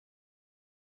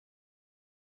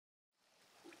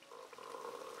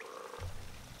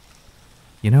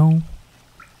You know,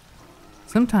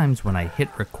 sometimes when I hit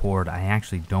record, I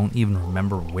actually don't even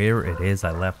remember where it is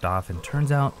I left off, and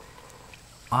turns out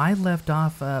I left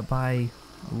off by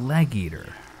Leg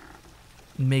Eater,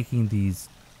 making these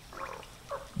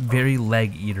very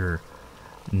Leg Eater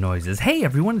noises. Hey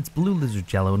everyone, it's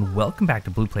BlueLizardJello, and welcome back to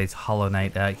Blue Plays Hollow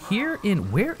Knight. Where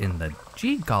in the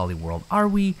gee golly world are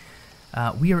we?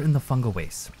 We are in the Fungal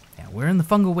Waste. Yeah, we're in the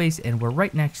Fungal Waste, and we're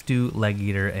right next to Leg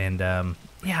Eater, and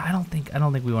yeah, I don't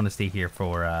think we want to stay here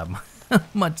for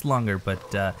much longer.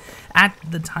 But at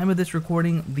the time of this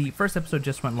recording, the first episode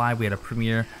just went live. We had a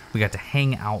premiere. We got to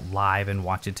hang out live and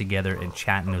watch it together and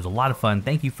chat, and it was a lot of fun.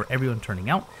 Thank you for everyone turning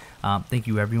out. Thank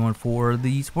you everyone for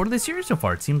the support of the series so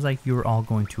far. It seems like you're all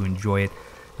going to enjoy it,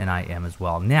 and I am as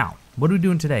well. Now, what are we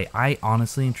doing today? I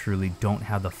honestly and truly don't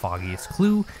have the foggiest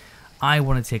clue. I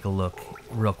want to take a look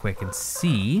real quick and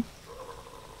see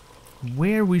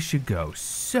where we should go.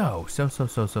 So.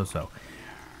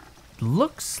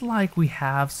 Looks like we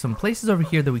have some places over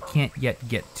here that we can't yet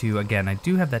get to. Again, I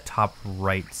do have that top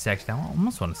right section. I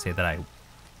almost want to say that I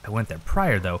went there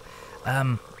prior, though.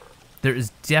 There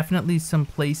is definitely some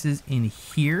places in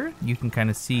here. You can kind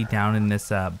of see down in this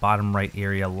bottom right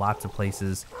area, lots of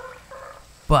places.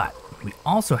 But we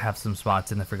also have some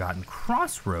spots in the Forgotten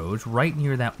Crossroads right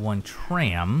near that one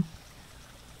tram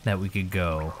that we could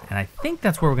go. And I think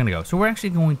that's where we're going to go. So we're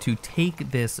actually going to take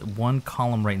this one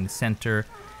column right in the center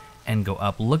and go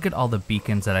up. Look at all the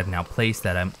beacons that I've now placed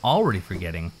that I'm already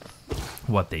forgetting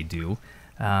what they do.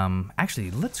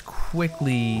 Actually, let's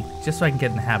quickly, just so I can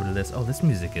get in the habit of this. Oh, this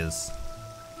music is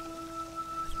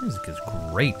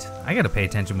great. I gotta pay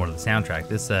attention more to the soundtrack.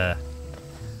 This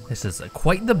is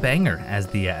quite the banger, as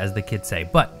the kids say.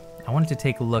 But I wanted to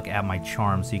take a look at my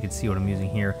charms so you can see what I'm using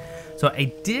here. So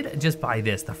I did just buy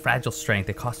this, the Fragile Strength.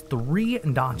 It costs 3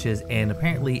 notches, and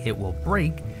apparently it will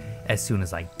break as soon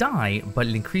as I die, but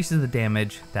it increases the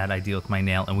damage that I deal with my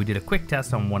nail. And we did a quick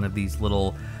test on one of these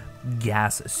little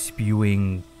gas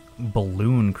spewing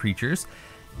balloon creatures,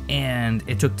 and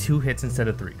it took 2 hits instead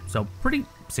of 3. So pretty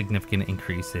significant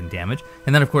increase in damage.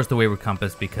 And then of course the Wayward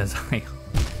Compass, because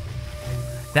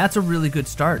that's a really good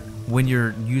start when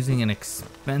you're using an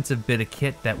expensive bit of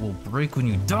kit that will break when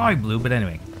you die, Blue. But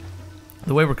anyway,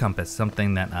 the Wayward Compass,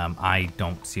 something that I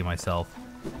don't see myself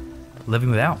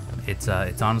living without. It's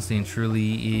honestly and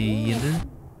truly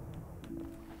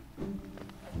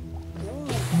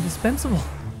indispensable.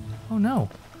 Oh no.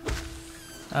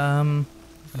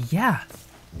 Yeah.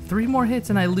 3 more hits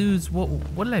and I lose.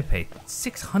 What did I pay?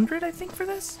 600, I think, for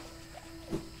this?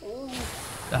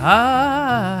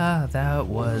 Ah, that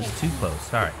was too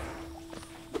close. All right.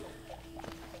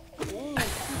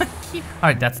 All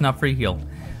right, that's not free heal.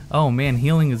 Oh man,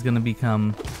 healing is gonna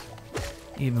become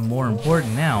even more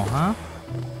important now, huh?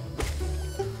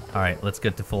 All right, let's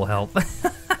get to full health.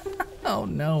 Oh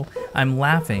no, I'm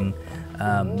laughing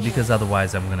because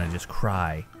otherwise I'm gonna just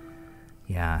cry.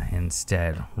 Yeah,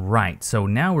 instead. Right, so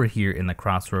now we're here in the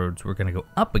crossroads. We're gonna go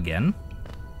up again.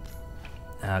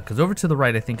 Because over to the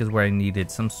right, I think, is where I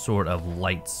needed some sort of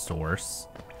light source.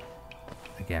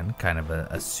 Again, kind of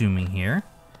assuming here.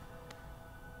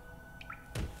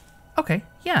 Okay,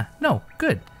 yeah, no,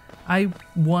 good. I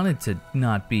wanted to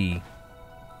not be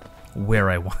where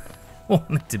I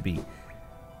wanted to be.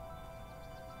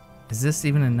 Is this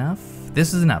even enough?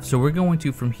 This is enough. So we're going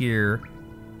to, from here,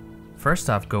 first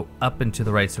off, go up and to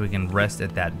the right so we can rest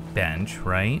at that bench,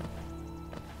 right?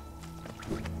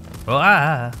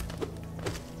 Ah!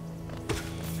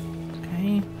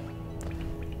 Okay.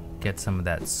 Get some of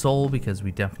that soul because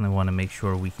we definitely want to make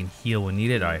sure we can heal when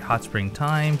needed. All right, hot spring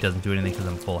time. Doesn't do anything because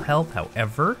I'm full health.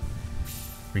 However,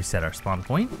 reset our spawn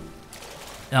point.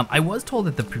 I was told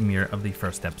at the premiere of the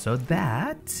first episode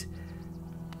that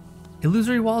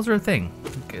illusory walls are a thing.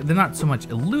 They're not so much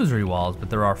illusory walls,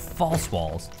 but there are false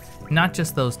walls. Not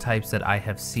just those types that I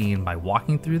have seen by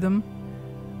walking through them,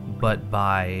 but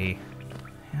by,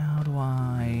 how do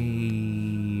I,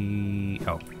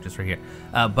 oh, just right here.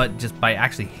 But just by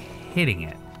actually hitting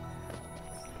it.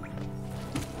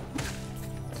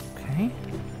 Okay.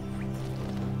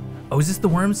 Oh, is this the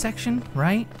worm section,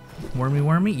 right?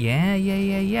 Wormy?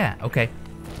 Yeah. Okay.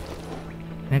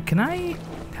 Now,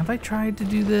 have I tried to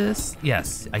do this?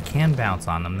 Yes, I can bounce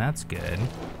on them. That's good.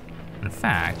 In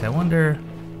fact, I wonder,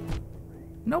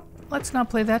 nope, let's not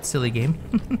play that silly game.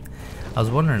 I was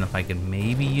wondering if I could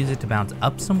maybe use it to bounce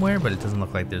up somewhere, but it doesn't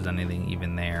look like there's anything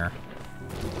even there.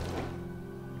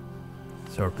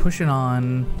 So we're pushing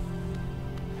on.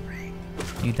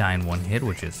 You die in 1 hit,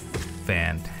 which is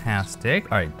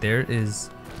fantastic. All right, there is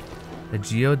a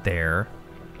geode there.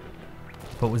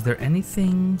 But was there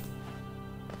anything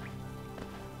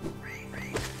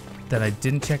that I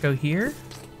didn't check out here?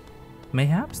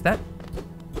 Mayhaps? That...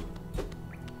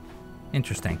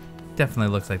 Interesting.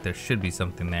 Definitely looks like there should be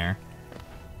something there.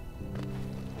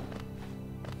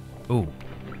 Ooh.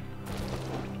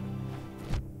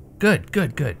 Good,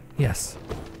 good, good. Yes.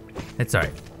 It's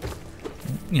alright.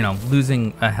 You know,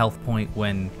 losing a health point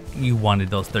when you wanted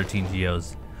those 13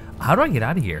 geos. How do I get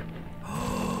out of here?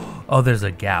 Oh, there's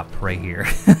a gap right here.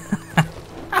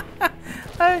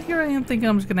 Here I am thinking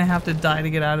I'm just gonna have to die to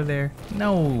get out of there.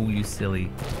 No, you silly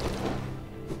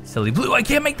blue, I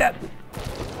can't make that.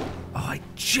 Oh, I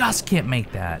just can't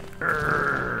make that.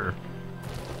 Urgh.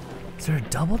 Is there a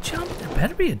double jump? There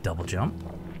better be a double jump.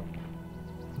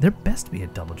 There best be a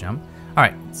double jump. All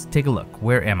right, let's take a look.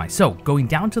 Where am I? So going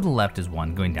down to the left is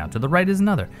one, going down to the right is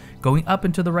another. Going up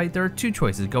and to the right, there are two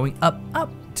choices. Going up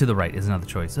to the right is another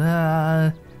choice.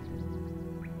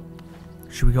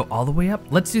 Should we go all the way up?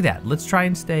 Let's do that. Let's try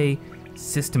and stay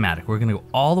systematic. We're gonna go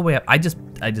all the way up. I just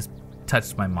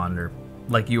touched my monitor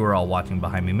like you were all watching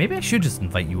behind me. Maybe I should just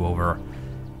invite you over.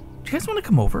 Do you guys want to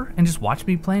come over and just watch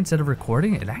me play instead of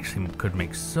recording? It actually could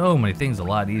make so many things a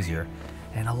lot easier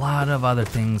and a lot of other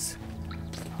things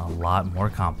a lot more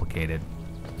complicated.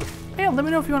 Yeah, let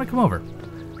me know if you want to come over.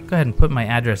 Go ahead and put my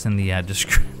address in the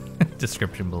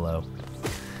description below.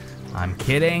 I'm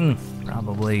kidding,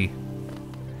 probably.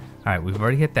 All right, we've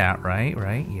already hit that, right?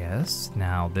 Right, yes.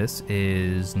 Now this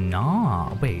is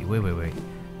not, wait.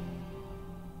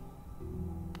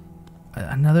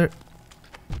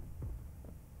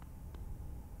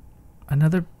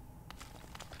 Another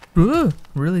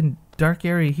really dark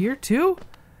area here too?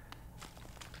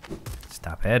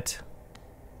 Stop it.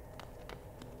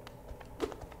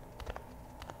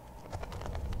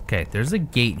 Okay, there's a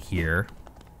gate here.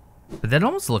 But that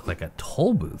almost looked like a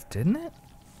toll booth, didn't it?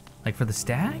 Like for the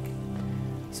stag?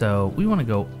 So we want to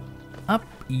go up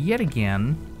yet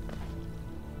again.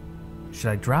 Should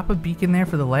I drop a beacon there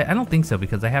for the light? I don't think so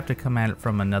because I have to come at it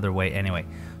from another way anyway.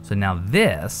 So now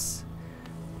this,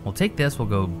 we'll take this, we'll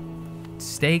go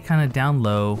stay kind of down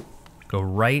low, go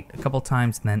right a couple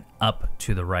times and then up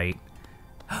to the right.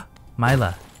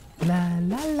 Myla. La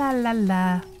la la la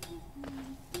la.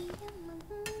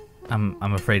 I'm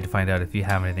afraid to find out if you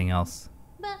have anything else.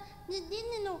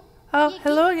 Oh,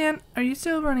 hello again. Are you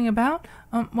still running about?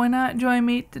 Why not join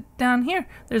me down here?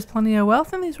 There's plenty of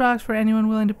wealth in these rocks for anyone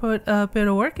willing to put a bit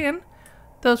of work in.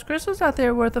 Those crystals out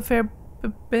there are worth a fair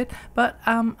bit, but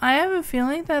I have a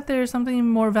feeling that there's something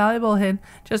more valuable hidden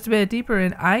just a bit deeper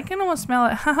in. I can almost smell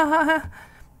it. Ha ha ha ha.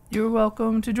 You're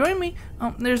welcome to join me.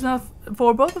 There's enough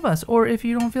for both of us. Or if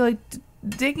you don't feel like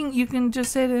digging, you can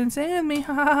just sit and sing with me.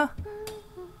 Ha ha ha.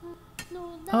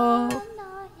 Oh.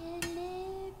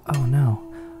 Oh no.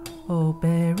 Oh,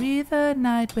 bury the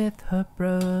knight with her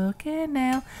broken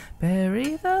nail.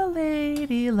 Bury the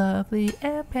lady lovely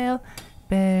and pale.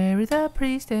 Bury the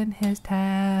priest in his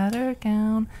tattered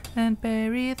gown. And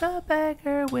bury the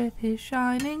beggar with his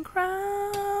shining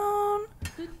crown.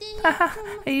 Haha,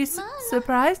 are you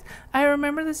surprised? I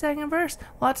remember the second verse.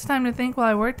 Lots of time to think while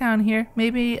I work down here.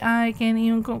 Maybe I can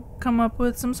even come up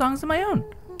with some songs of my own.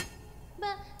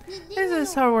 This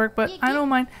is hard work, but I don't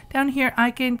mind. Down here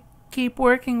I can keep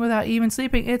working without even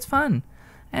sleeping. It's fun.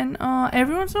 And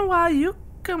every once in a while you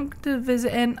come to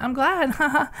visit and I'm glad.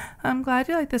 I'm glad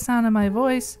you like the sound of my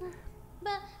voice.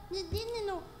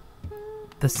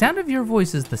 The sound of your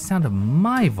voice is the sound of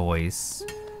my voice.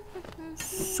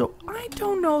 So I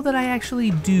don't know that I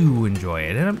actually do enjoy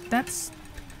it. And that's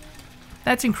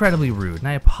incredibly rude. And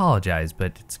I apologize,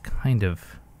 but it's kind of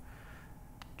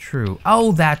true.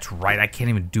 Oh, that's right. I can't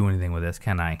even do anything with this,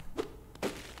 can I?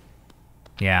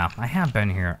 Yeah, I have been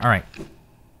here. All right.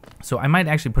 So I might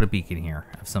actually put a beacon here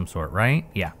of some sort, right?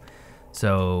 Yeah.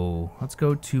 So let's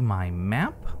go to my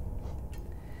map.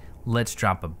 Let's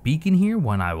drop a beacon here,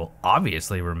 one I will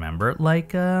obviously remember,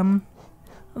 like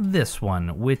this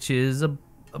one, which is a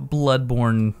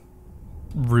bloodborne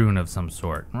rune of some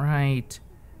sort, right?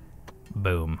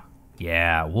 Boom.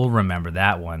 Yeah, we'll remember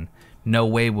that one. No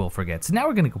way we'll forget. So now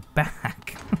we're gonna go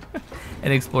back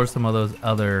and explore some of those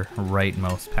other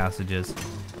rightmost passages.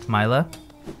 Myla,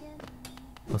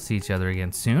 we'll see each other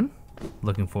again soon.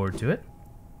 Looking forward to it.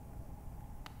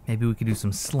 Maybe we could do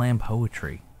some slam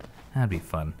poetry. That'd be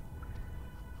fun.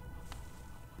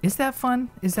 Is that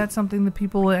fun? Is that something that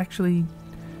people actually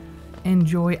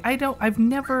enjoy? I've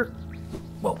never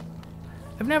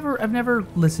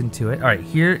listened to it. All right,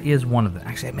 here is one of them.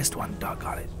 Actually, I missed one.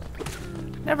 Doggone it.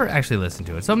 Never actually listened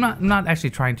to it. So I'm not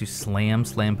actually trying to slam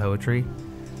poetry.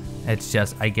 It's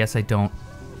just, I guess I don't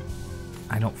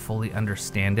fully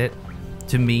understand it.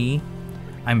 To me,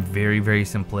 I'm very, very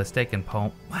simplistic and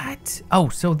what? Oh,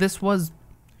 so this was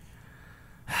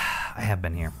I have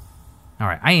been here. All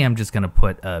right, I am just gonna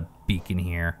put a beacon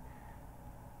here.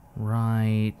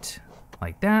 Right,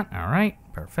 like that. All right,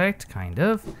 perfect, kind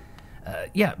of.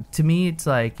 Yeah, to me it's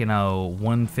like, you know,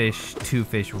 1 fish, 2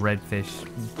 fish, red fish,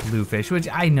 blue fish, which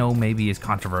I know maybe is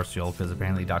controversial because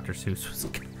apparently Dr. Seuss was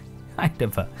kind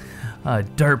of a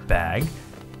dirtbag.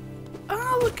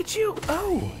 Oh, look at you.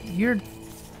 Oh, you're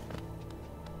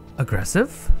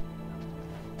aggressive.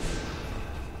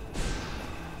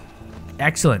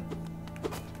 Excellent.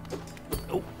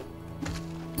 Oh.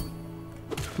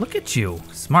 Look at you.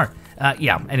 Smart.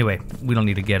 Yeah, anyway, we don't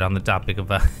need to get on the topic of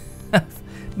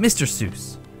Mr.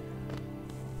 Seuss.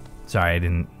 Sorry, I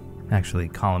didn't actually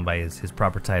call him by his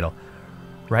proper title.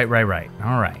 Right.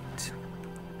 All right.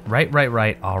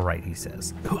 Right. All right, he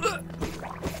says.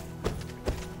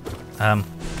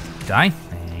 Die.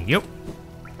 Thank you.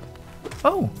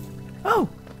 Oh,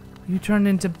 you turned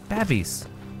into babbies.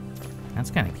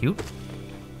 That's kind of cute.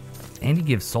 And you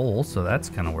give souls, so that's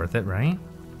kind of worth it, right?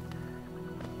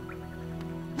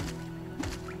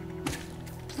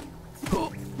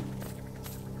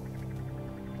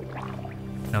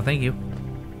 No, thank you.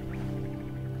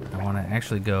 I want to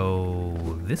actually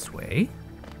go this way.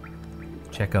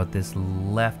 Check out this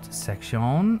left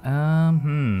section.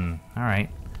 All right.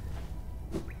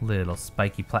 Little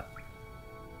spiky plat.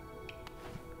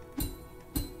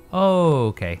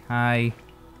 Okay, hi.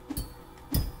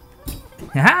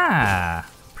 Ha!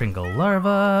 Pringle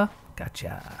larva.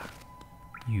 Gotcha.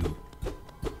 You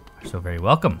are so very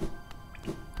welcome.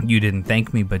 You didn't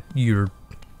thank me, but your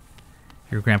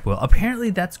grandpa will.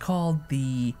 Apparently that's called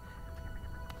the...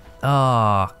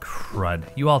 Oh, crud.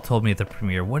 You all told me at the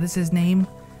premiere. What is his name?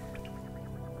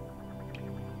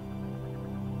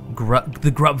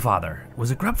 The Grubfather.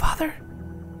 Was it Grubfather?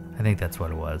 I think that's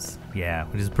what it was. Yeah,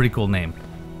 which is a pretty cool name.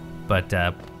 But,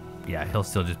 yeah, he'll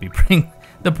still just be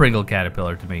the Pringle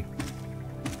Caterpillar to me.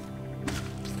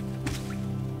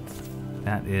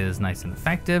 That is nice and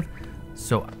effective.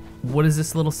 So, what is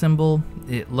this little symbol?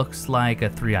 It looks like a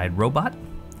 3-eyed robot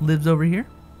lives over here.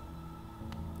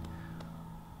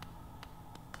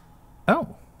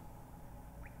 Oh.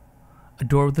 A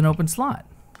door with an open slot.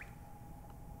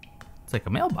 It's like a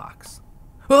mailbox.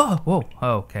 Oh, whoa,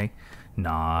 okay.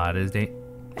 Not as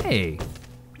Hey.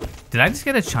 Did I just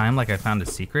get a chime like I found a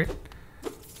secret?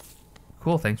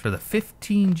 Cool, thanks for the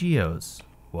 15 geos.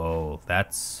 Whoa,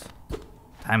 that's...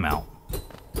 Time out.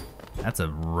 That's a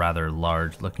rather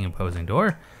large looking imposing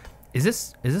door. Is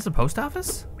this a post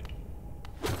office?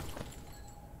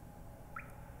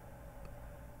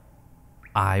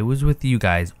 I was with you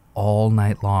guys all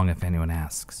night long, if anyone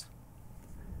asks.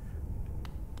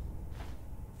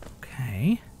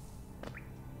 Okay.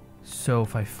 So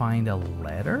if I find a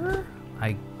letter,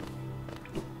 I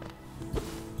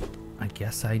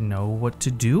guess I know what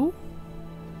to do?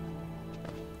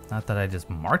 Not that I just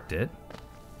marked it.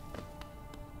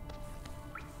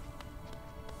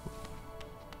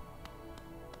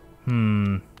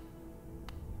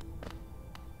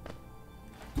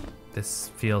 This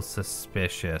feels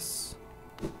suspicious.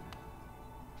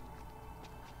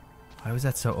 Why was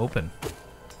that so open?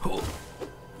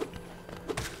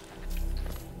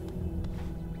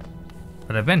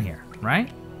 But I've been here,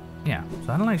 right? Yeah,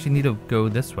 so I don't actually need to go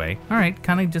this way. All right,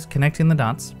 kind of just connecting the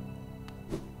dots.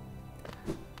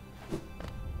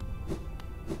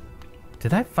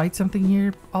 Did I fight something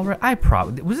here already? I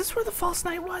probably... Was this where the false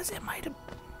knight was? It might have...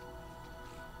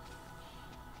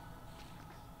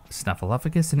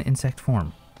 Snuffleupagus in insect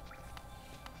form.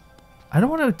 I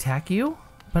don't want to attack you,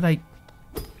 but I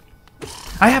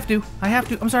have to.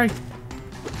 I'm sorry.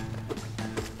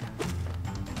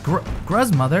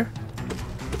 Gruz mother?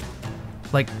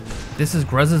 Like, this is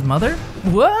Gruz's mother?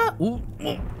 What? Ooh,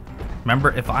 ooh.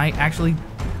 Remember, if I actually...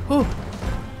 Ooh.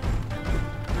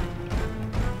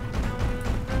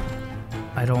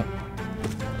 I don't...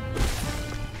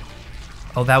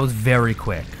 Oh, that was very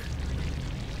quick.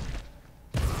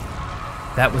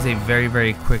 That was a very,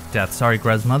 very quick death. Sorry,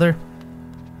 Gruz mother.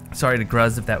 Sorry to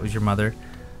Gruz if that was your mother.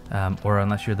 Or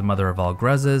unless you're the mother of all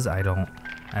Gruzes. I don't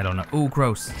know. Ooh,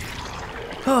 gross.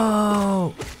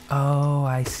 Oh,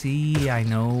 I see. I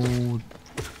know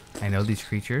these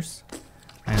creatures.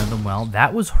 I know them well.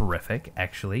 That was horrific,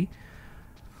 actually.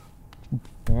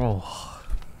 Oh,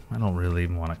 I don't really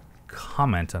want to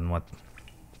comment on what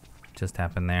just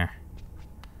happened there.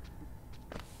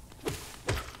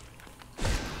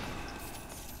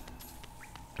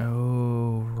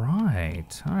 Oh,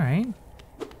 right. All right.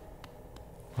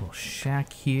 Little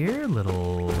shack here.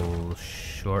 Little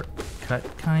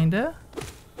shortcut, kinda.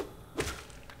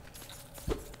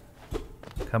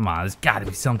 Come on, there's gotta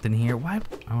be something here. Why?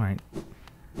 All right.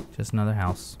 Just another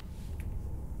house.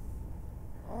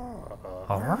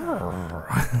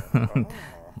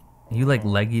 You like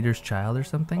Leg Eater's child or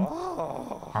something?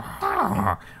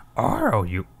 Oh,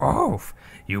 you oaf!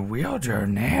 You wield your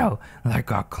nail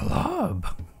like a club.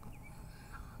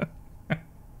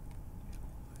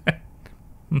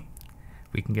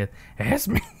 We can get...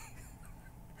 Esme!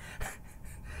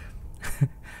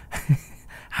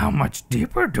 How much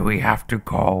deeper do we have to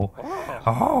go?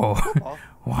 Oh,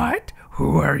 what?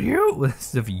 Who are you?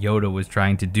 As if Yoda was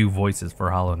trying to do voices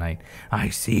for Hollow Knight. I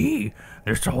see.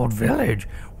 This old village.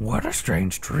 What a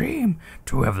strange dream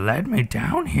to have led me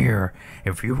down here.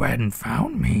 If you hadn't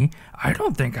found me, I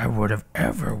don't think I would have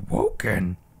ever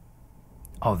woken.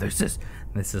 Oh, this is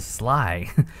Sly.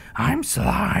 I'm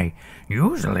Sly.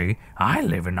 Usually, I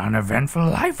live an uneventful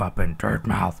life up in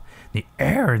Dirtmouth. The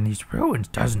air in these ruins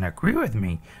doesn't agree with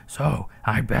me, so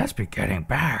I best be getting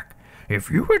back. If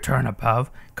you return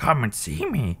above, come and see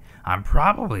me. I'm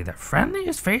probably the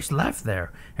friendliest face left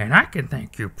there, and I can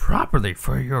thank you properly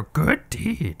for your good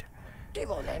deed.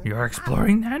 You're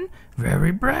exploring then?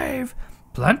 Very brave.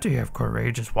 Plenty of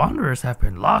courageous wanderers have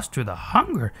been lost to the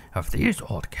hunger of these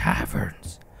old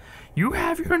caverns. You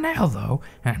have your nail, though,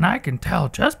 and I can tell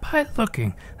just by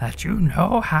looking that you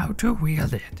know how to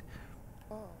wield it.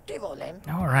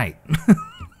 All right.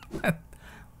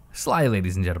 Sly,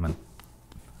 ladies and gentlemen.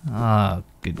 Ah,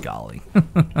 good golly.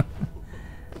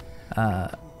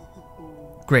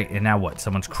 Great, and now what?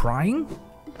 Someone's crying?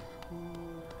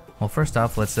 Well, first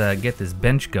off, let's get this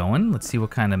bench going. Let's see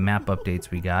what kind of map updates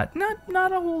we got.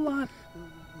 Not a whole lot.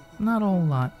 Not a whole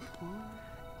lot.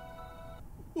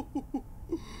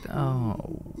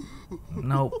 Oh,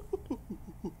 nope.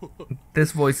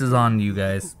 This voice is on you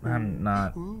guys. I'm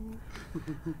not.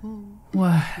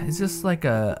 What? Is this like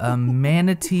a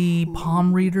manatee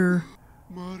palm reader?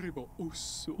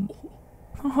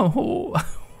 Oh.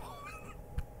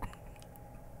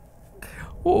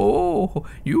 Oh,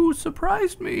 you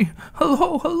surprised me.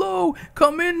 Hello, hello.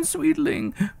 Come in,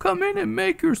 sweetling. Come in and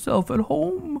make yourself at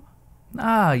home.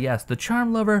 Ah, yes, the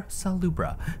charm lover,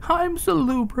 Salubra. I'm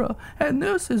Salubra, and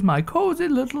this is my cozy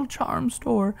little charm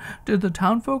store. Did the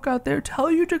townfolk out there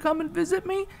tell you to come and visit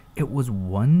me? It was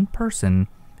one person.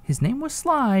 His name was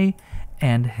Sly,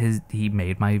 and he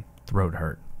made my throat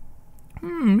hurt.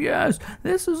 Yes,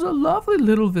 this is a lovely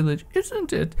little village,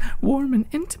 isn't it? Warm and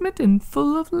intimate and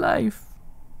full of life.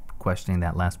 Questioning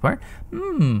that last part.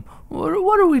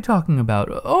 What are we talking about?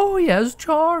 Oh, yes,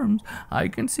 charms. I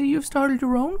can see you've started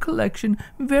your own collection.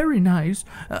 Very nice.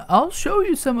 I'll show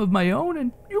you some of my own,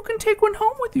 and you can take one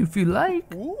home with you if you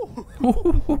like.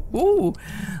 Ooh.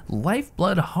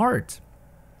 Lifeblood heart.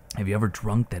 Have you ever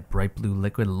drunk that bright blue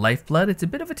liquid lifeblood? It's a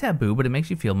bit of a taboo, but it makes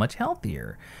you feel much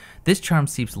healthier. This charm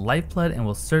seeps lifeblood and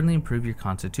will certainly improve your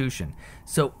constitution.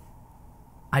 So,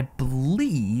 I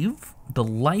believe the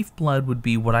lifeblood would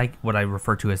be what I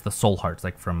refer to as the soul hearts,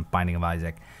 like from Binding of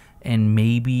Isaac. And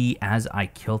maybe as I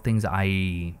kill things,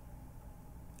 I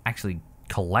actually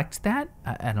collect that?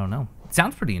 I don't know. It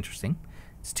sounds pretty interesting.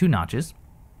 It's 2 notches.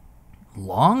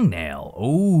 Long nail.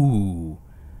 Ooh.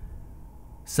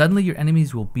 Suddenly your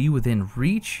enemies will be within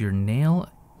reach. Your nail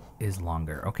is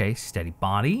longer. Okay, steady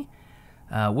body.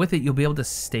 With it, you'll be able to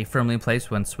stay firmly in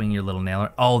place when swinging your little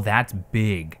nailer. Oh, that's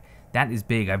big. That is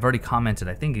big. I've already commented,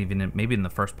 I think even maybe in the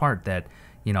first part, that,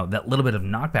 you know, that little bit of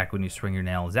knockback when you swing your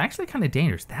nail is actually kind of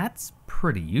dangerous. That's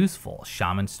pretty useful.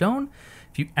 Shaman Stone.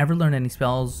 If you ever learn any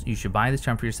spells, you should buy this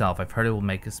charm for yourself. I've heard it will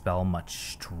make a spell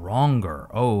much stronger.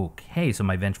 Okay, so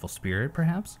my Vengeful Spirit,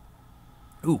 perhaps?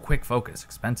 Ooh, Quick Focus.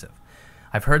 Expensive.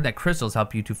 I've heard that crystals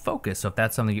help you to focus, so if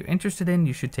that's something you're interested in,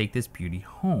 you should take this beauty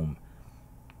home.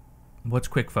 What's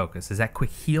Quick Focus? Is that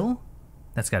Quick Heal?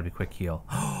 That's got to be Quick Heal.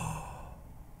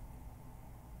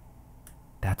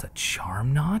 That's a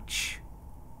charm notch?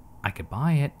 I could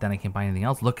buy it, then I can't buy anything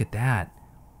else. Look at that.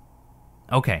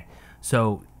 Okay,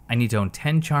 so I need to own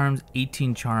 10 charms,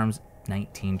 18 charms,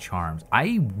 19 charms.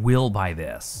 I will buy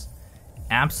this.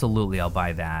 Absolutely, I'll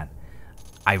buy that.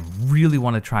 I really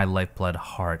want to try Lifeblood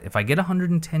Heart. If I get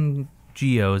 110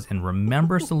 Geos and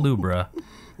remember Salubra,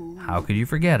 how could you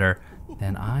forget her,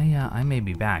 then I may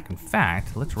be back. In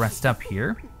fact, let's rest up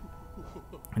here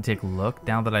and take a look.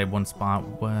 Now that I have one spot,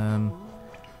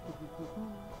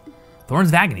 Thorns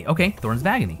of Agony. Okay, Thorns of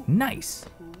Agony. Nice.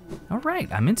 All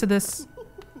right, I'm into this.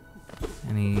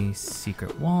 Any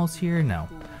secret walls here? No.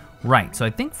 Right, so I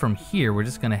think from here, we're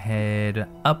just going to head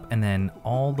up and then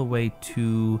all the way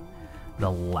to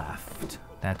the left.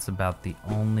 That's about the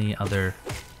only other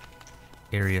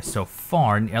area so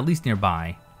far, at least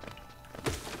nearby.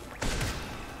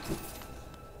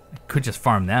 I could just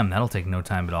farm them. That'll take no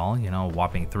time at all. You know, a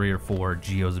whopping 3 or 4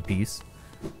 Geos apiece.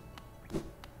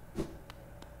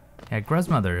 Yeah, Gruz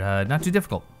Mother, not too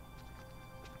difficult.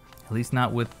 At least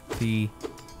not with the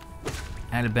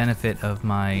added benefit of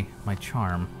my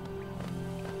charm.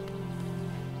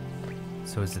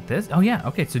 So is it this? Oh yeah,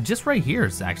 okay, so just right here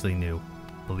is actually new,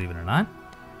 believe it or not.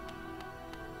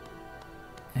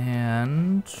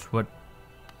 And what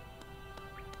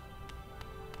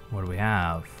do we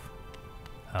have?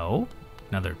 Oh,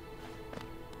 another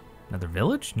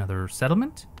village, another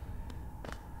settlement.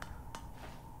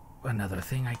 Another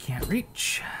thing I can't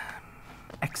reach.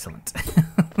 Excellent.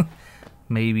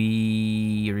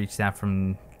 Maybe reach that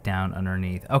from down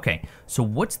underneath. Okay, so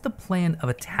what's the plan of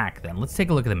attack then? Let's take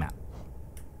a look at the map.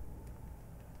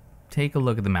 Take a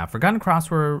look at the map. Forgotten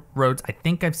Crossroads, I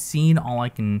think I've seen all I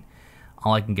can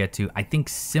get to. I think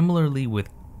similarly with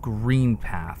Green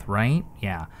Path, right?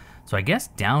 Yeah. So I guess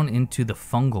down into the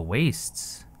fungal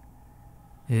wastes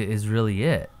is really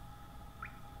it.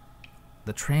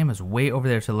 The tram is way over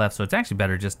there to the left, so it's actually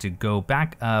better just to go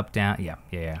back up, down.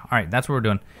 Yeah. All right, that's what we're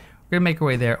doing. We're gonna make our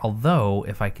way there. Although,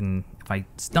 if I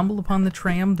stumble upon the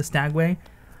tram, the Stagway,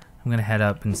 I'm gonna head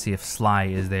up and see if Sly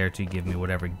is there to give me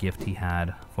whatever gift he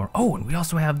had for. Oh, and we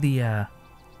also have the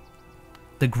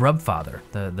Grubfather,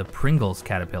 the Pringles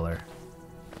caterpillar,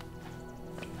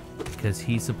 because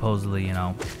he supposedly, you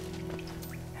know,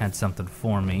 had something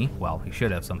for me. Well, he should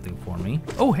have something for me.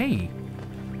 Oh, hey,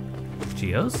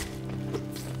 Geos.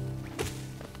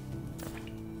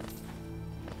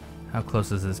 How close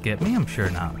does this get me? I'm sure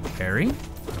not very.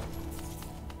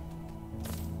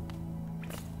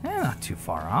 Not too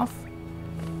far off.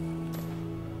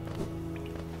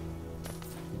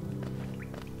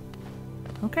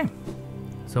 Okay.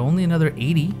 So only another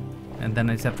 80, and then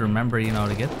I just have to remember, you know,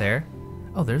 to get there.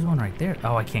 Oh, there's one right there.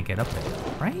 Oh, I can't get up there,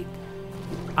 right?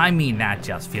 I mean, that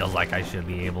just feels like I should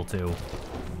be able to.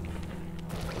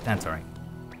 That's all right.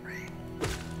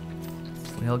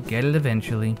 We'll get it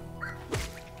eventually.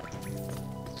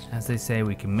 As they say,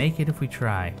 we can make it if we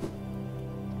try.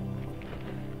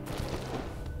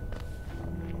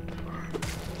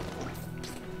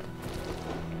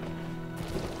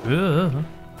 Ugh.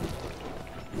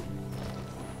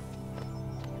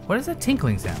 What is that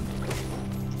tinkling sound?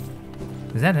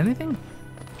 Is that anything?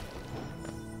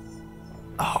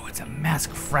 Oh, it's a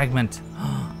mask fragment.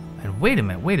 And wait a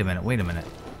minute.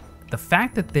 The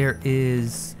fact that there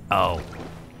is... Oh.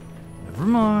 Never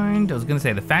mind. I was gonna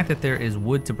say, the fact that there is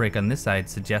wood to break on this side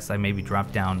suggests I maybe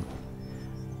drop down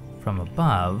from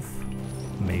above.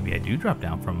 Maybe I do drop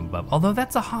down from above. Although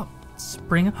that's a hot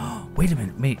spring. Wait a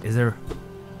minute, mate, is there...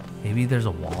 Maybe there's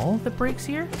a wall that breaks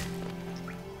here?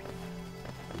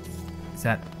 Is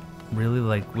that really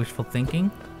like wishful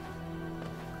thinking?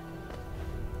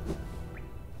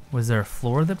 Was there a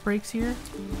floor that breaks here?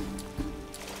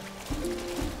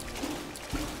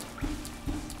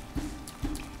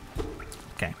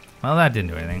 Okay, well that didn't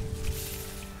do anything.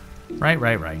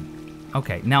 Right.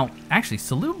 Okay, now actually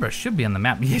Salubra should be on the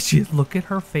map. Yes, look at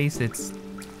her face, it's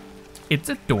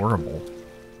adorable.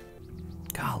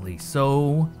 Golly,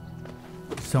 so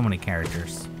many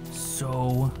characters.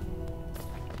 So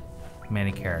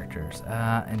many characters.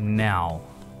 And now.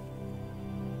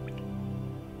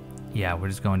 Yeah, we're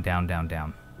just going down, down,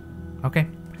 down. Okay.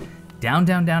 Down,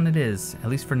 down, down it is. At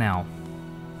least for now.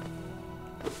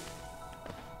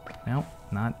 Nope,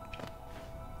 not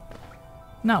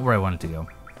where I wanted to go.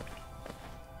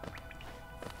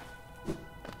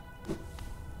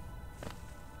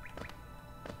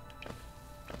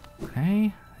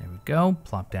 Okay, there we go.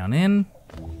 Plop down in.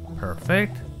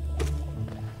 Perfect.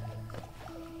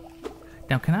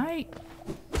 Now can I...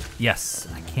 Yes,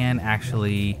 I can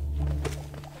actually...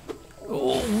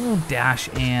 Oh, dash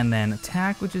and then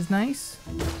attack, which is nice.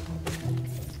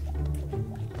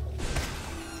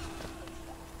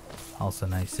 Also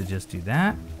nice to just do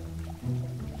that.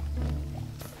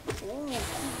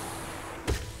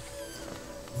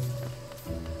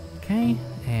 Okay,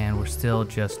 and we're still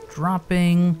just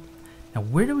dropping. Now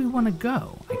where do we want to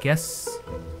go? I guess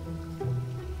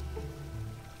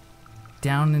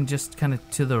down and just kind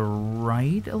of to the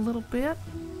right a little bit,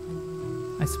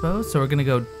 I suppose. So we're gonna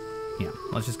go, yeah,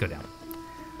 let's just go down.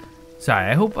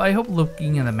 Sorry, I hope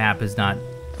looking at the map is not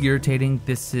irritating.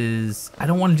 This is, I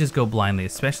don't want to just go blindly,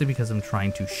 especially because I'm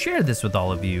trying to share this with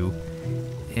all of you.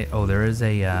 Oh, there's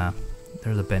a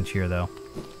bench here though.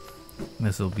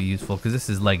 This will be useful because this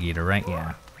is Leg Eater, right?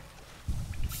 Yeah.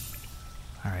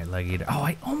 All right, Leg Eater. Oh,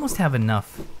 I almost have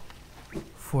enough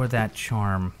for that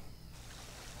charm,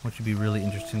 which would be really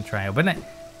interesting to try out. But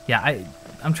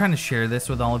I'm trying to share this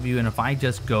with all of you, and if I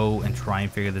just go and try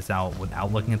and figure this out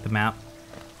without looking at the map,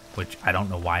 which I don't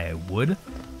know why I would,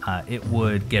 it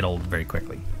would get old very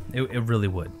quickly. It really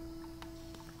would.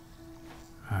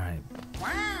 All right.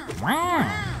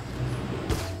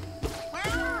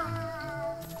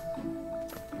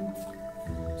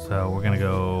 So we're gonna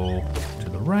go to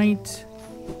the right.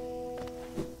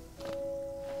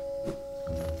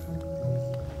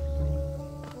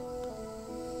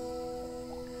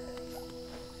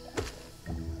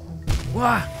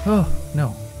 Wah! Oh,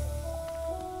 no.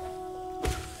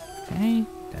 Okay,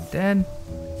 dead.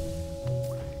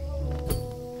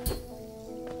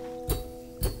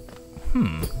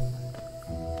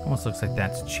 Almost looks like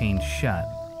that's chained shut.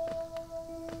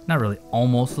 Not really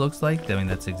almost looks like, I mean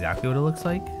that's exactly what it looks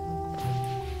like.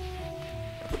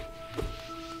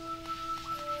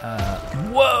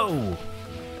 Whoa!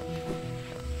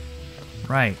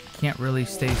 Right, can't really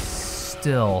stay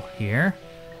still here.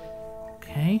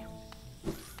 Okay.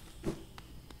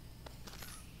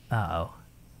 Uh-oh.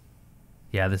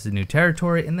 Yeah, this is new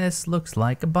territory, and this looks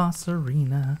like a boss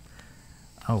arena.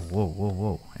 Oh,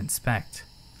 whoa. Inspect.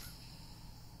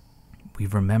 We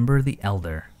remember the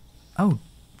Elder. Oh.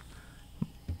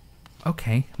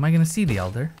 Okay, am I gonna see the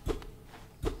Elder?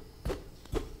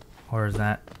 Or is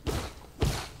that...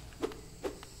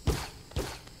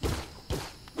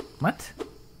 What?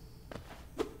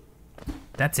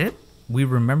 That's it? We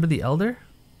remember the Elder?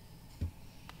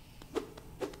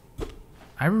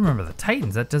 I remember the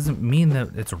Titans. That doesn't mean that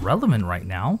it's relevant right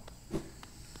now.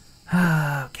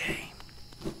 Okay.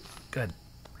 Good.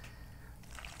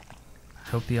 I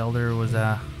hope the Elder was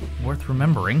worth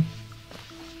remembering.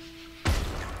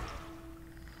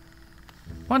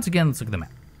 Once again, let's look at the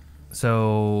map.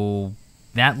 So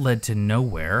that led to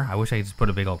nowhere. I wish I could just put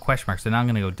a big old question mark. So now I'm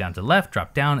going to go down to the left,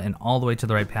 drop down, and all the way to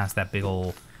the right past that big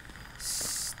old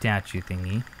statue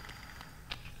thingy.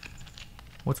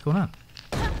 What's going on?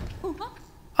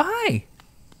 Hi!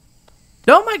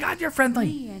 Oh my god, you're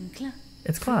friendly!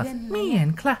 It's Claus. Me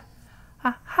and Cla.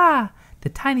 Aha! The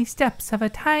tiny steps of a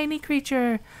tiny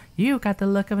creature. You got the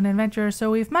look of an adventurer,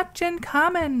 so we've much in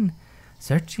common.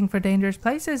 Searching for dangerous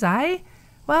places, aye?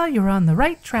 Well, you're on the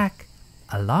right track.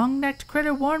 A long-necked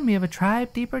critter warned me of a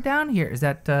tribe deeper down here. Is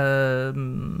that, yeah,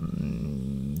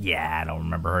 I don't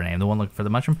remember her name. The one looking for the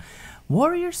mushroom.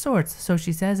 Warrior sorts, so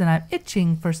she says, and I'm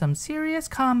itching for some serious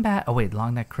combat. Oh, wait,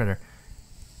 long-necked critter.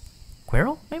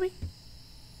 Quirrell, maybe?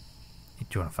 Do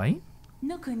you want to fight?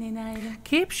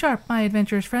 Keep sharp, my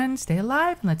adventurous friend. Stay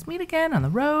alive, and let's meet again on the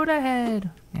road ahead.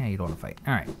 Yeah, you don't want to fight.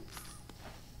 All right.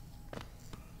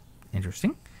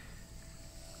 Interesting.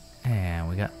 And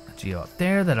we got a Geo up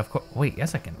there that, of course... Wait,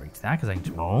 yes, I can reach that because I can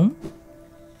just boom.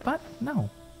 But, no.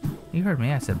 You heard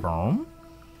me. I said boom.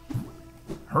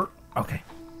 Hurt. Okay.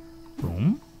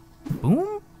 Boom.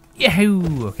 Boom.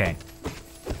 Yahoo! Okay.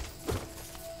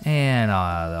 And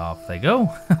off they go.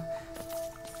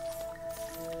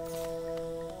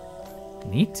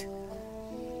 Neat.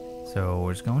 So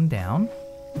we're just going down.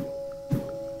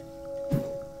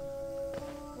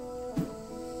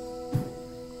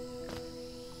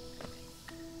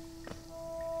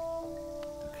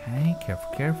 Okay,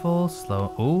 careful,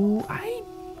 slow. Oh,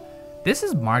 this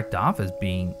is marked off as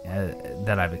being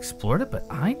that I've explored it, but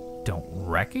I don't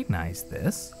recognize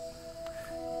this.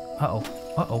 Uh-oh.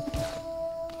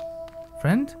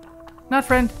 Friend? Not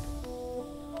friend.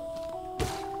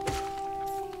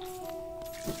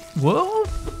 Whoa.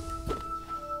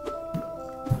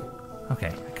 Okay,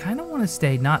 I kind of want to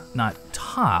stay not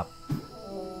top,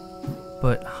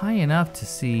 but high enough to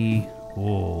see.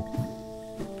 Whoa.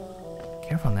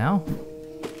 Careful now.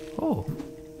 Oh.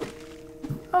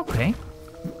 Okay.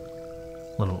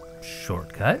 Little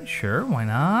shortcut, sure, why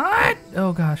not?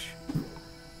 Oh gosh.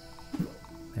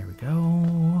 There we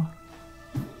go.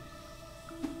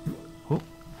 Oh.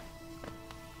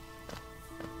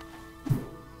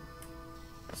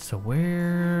 So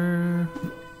where?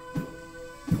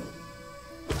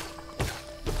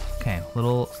 Okay,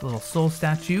 little soul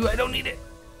statue. I don't need it.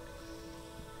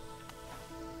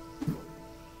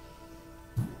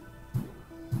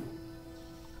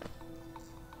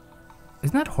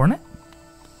 Isn't that Hornet?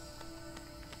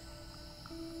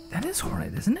 That is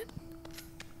Hornet, isn't it?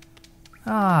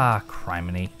 Ah,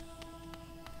 criminy.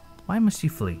 Why must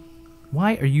you flee?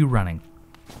 Why are you running?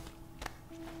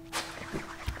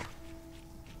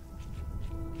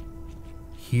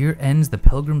 Here ends the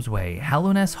pilgrim's way.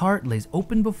 Hallownest heart lays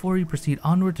open before you proceed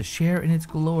onward to share in its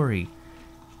glory.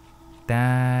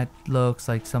 That looks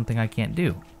like something I can't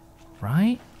do,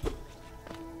 right?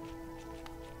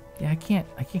 Yeah, I can't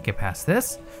get past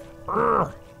this.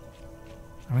 Urgh.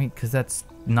 I mean, because that's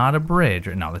not a bridge.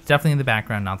 Or no, that's definitely in the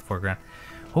background, not the foreground.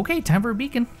 Okay, time for a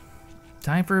beacon.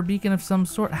 Time for a beacon of some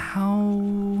sort.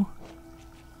 How?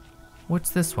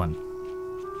 What's this one?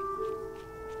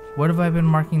 What have I been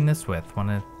marking this with?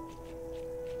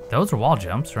 Those are wall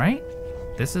jumps, right?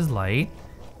 This is light.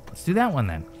 Let's do that one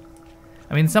then.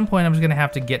 I mean, at some point I'm just gonna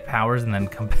have to get powers and then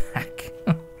come back.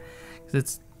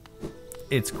 'Cause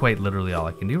it's quite literally all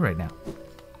I can do right now.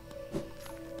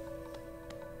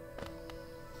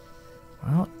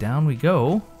 Well, down we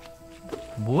go.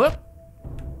 Whoop.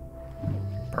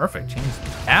 Perfect, changed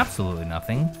absolutely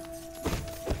nothing.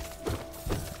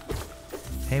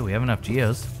 Hey, we have enough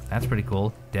geos. That's pretty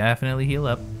cool. Definitely heal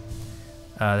up.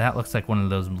 That looks like one of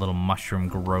those little mushroom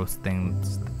growths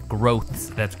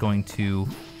that's going to...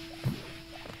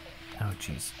 Oh,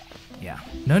 jeez. Yeah.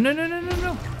 No.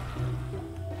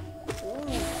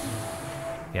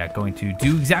 Yeah, going to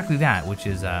do exactly that, which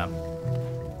is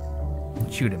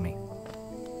shoot at me.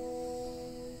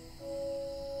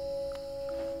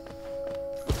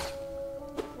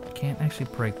 Can't actually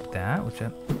break that, which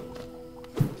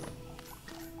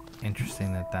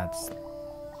interesting that that's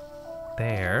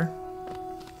there.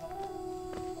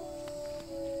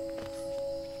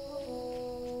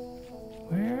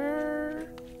 Where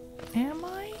am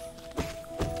I?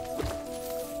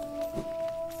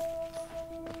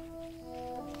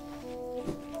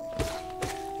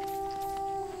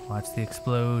 Watch the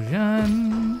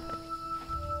explosion.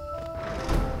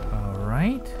 All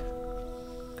right.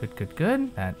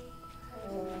 Good. That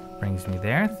brings me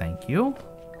there. Thank you.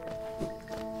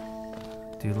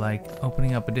 Do like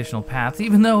opening up additional paths,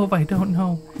 even though if I don't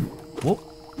know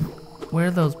where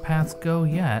those paths go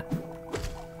yet.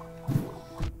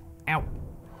 Ow.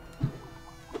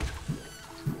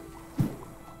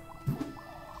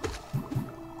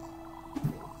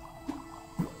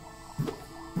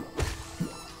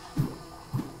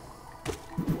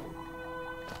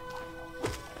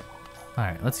 All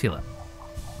right, let's heal up.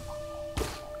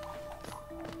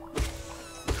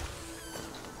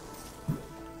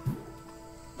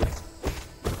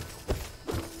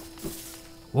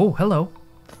 Oh, hello.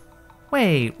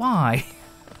 Wait, why?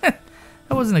 That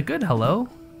wasn't a good hello.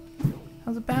 That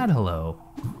was a bad hello.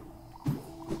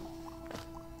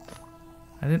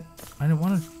 I didn't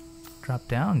want to drop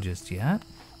down just yet.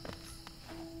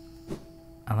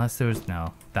 Unless there was,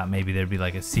 no, thought maybe there'd be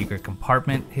like a secret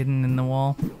compartment hidden in the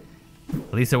wall.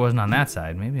 At least it wasn't on that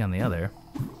side, maybe on the other.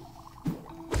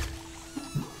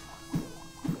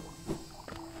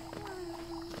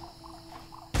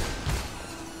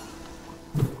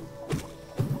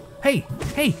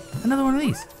 Hey, another one of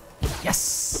these.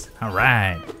 Yes, all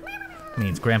right.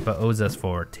 Means Grandpa owes us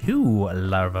for 2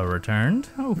 larvae returned.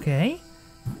 Okay.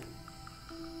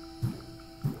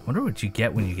 Wonder what you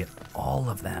get when you get all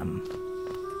of them.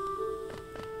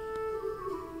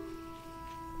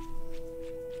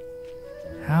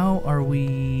 How are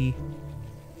we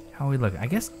looking? I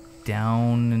guess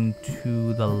down and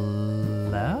to the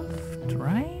left,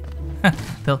 right?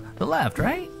 the left,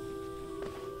 right?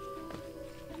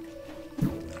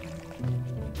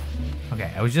 Okay,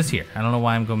 I was just here. I don't know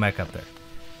why I'm going back up there.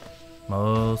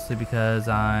 Mostly because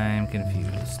I'm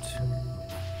confused.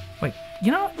 Wait,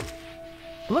 you know what?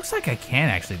 It looks like I can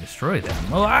actually destroy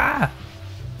them. Oh, ah!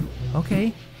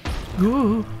 Okay.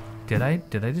 Ooh. Did I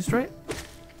destroy it?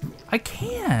 I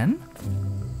can?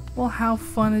 Well, how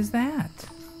fun is that?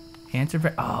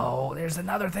 Answer oh, there's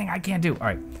another thing I can't do. All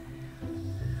right.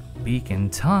 Beacon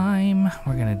time.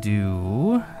 We're gonna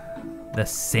do the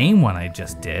same one I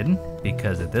just did,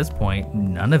 because at this point,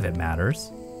 none of it matters.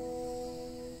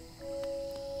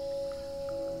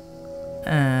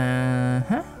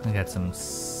 I got some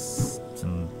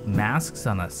masks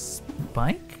on a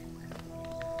spike.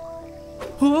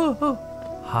 Oh,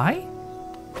 hi.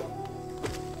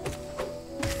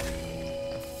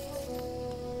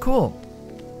 Cool.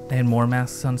 And more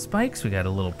masks on spikes. We got a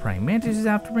little praying mantis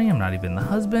after me. I'm not even the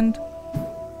husband.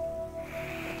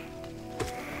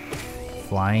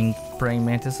 Flying praying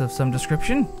mantis of some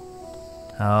description.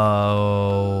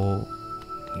 Oh,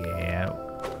 yeah.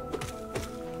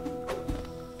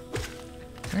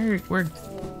 We're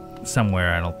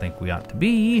somewhere I don't think we ought to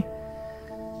be.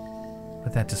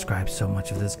 But that describes so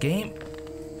much of this game.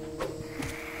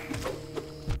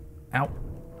 Ow.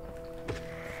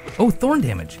 Oh, thorn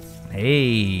damage.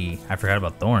 Hey, I forgot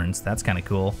about thorns. That's kind of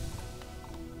cool.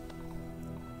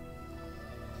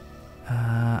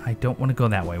 I don't want to go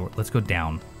that way. Let's go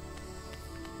down.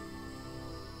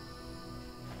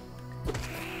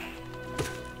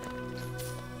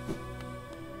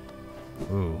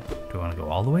 Ooh, do I want to go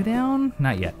all the way down?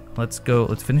 Not yet. Let's go.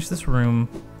 Let's finish this room.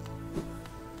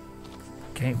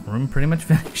 Okay, room pretty much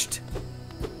finished.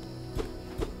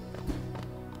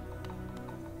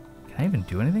 Can I even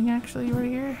do anything actually right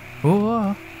here?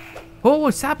 Oh,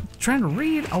 stop trying to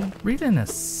read. I'll read in a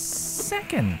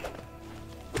second.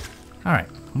 All right,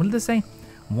 what did this say?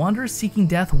 Wanderers seeking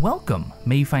death, welcome.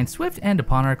 May you find swift end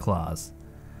upon our claws.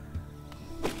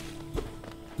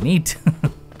 Neat.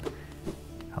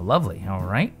 How lovely. All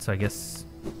right, so I guess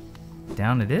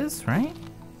down it is, right?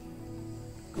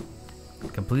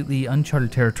 Completely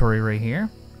uncharted territory right here.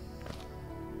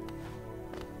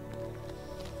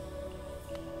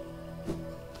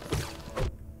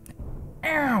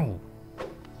 Ow!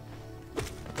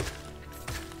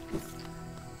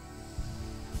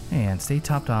 And stay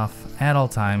topped off at all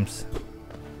times.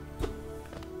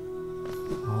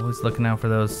 Always looking out for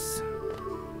those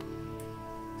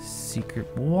secret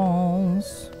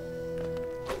walls.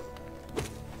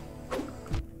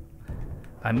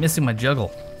 I'm missing my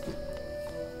juggle.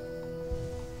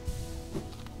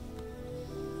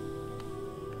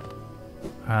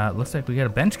 Looks like we got a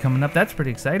bench coming up. That's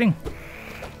pretty exciting.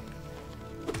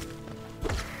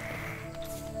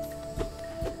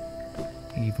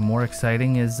 Even more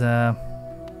exciting is I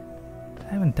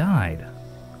haven't died.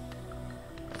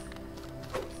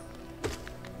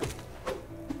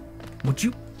 Would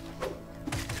you?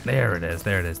 There it is,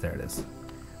 there it is, there it is.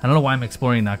 I don't know why I'm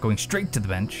exploring, not going straight to the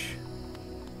bench.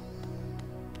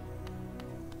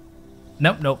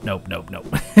 Nope, nope, nope, nope, nope.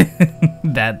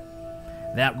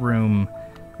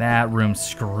 That room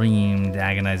screamed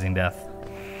agonizing death.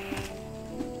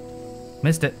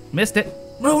 Missed it, missed it.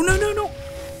 No, no, no, no.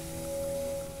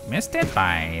 Missed it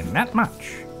by that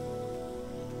much.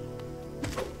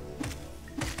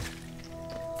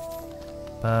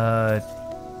 But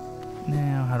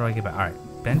now, how do I get back? All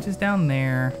right, bench is down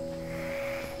there.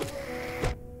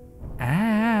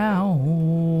 Ow!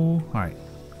 All right,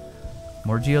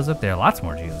 more geos up there. Lots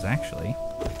more geos, actually.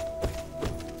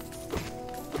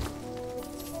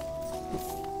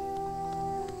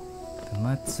 Then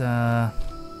let's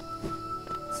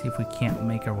see if we can't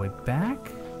make our way back.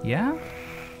 Yeah.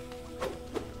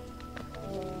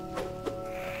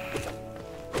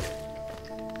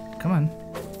 Come on.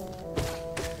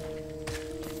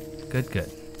 Good,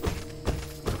 good.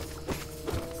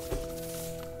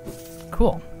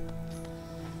 Cool.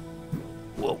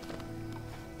 Whoa.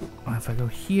 Well, if I go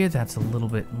here, that's a little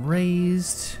bit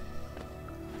raised.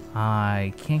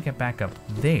 I can't get back up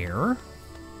there.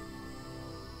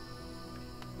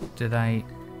 Did I?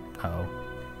 Uh-oh.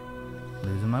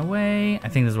 Losing my way. I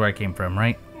think this is where I came from,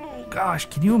 right? Oh, gosh,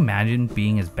 can you imagine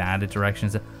being as bad at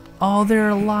directions? Oh, they're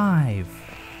alive.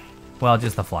 Well,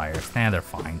 just the flyers. Nah, they're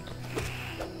fine.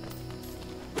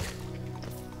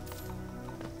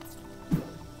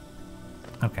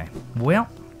 Okay, well.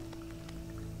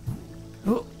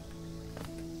 Oh,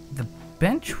 the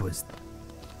bench was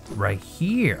right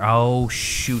here. Oh,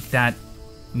 shoot, that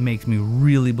makes me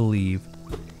really believe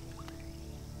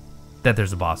that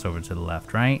there's a boss over to the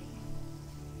left, right?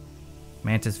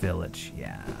 Mantis Village,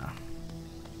 yeah.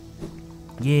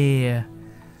 Yeah.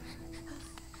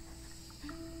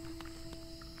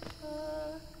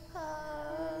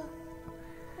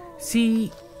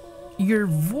 See, your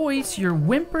voice, your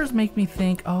whimpers make me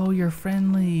think, oh, you're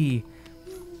friendly.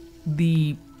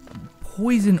 The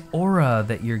poison aura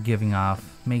that you're giving off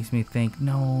makes me think,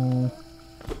 no,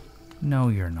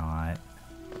 you're not.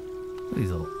 These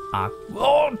little,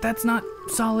 oh, that's not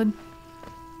solid.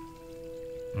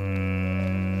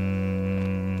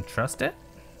 Trust it?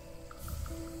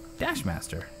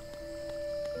 Dashmaster.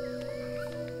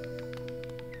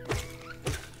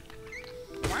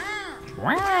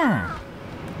 Wow.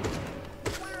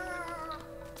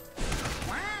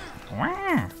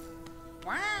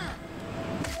 Wow.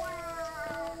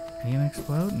 Are you gonna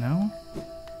explode? No?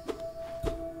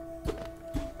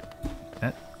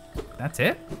 That's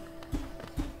it?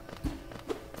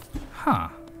 Huh.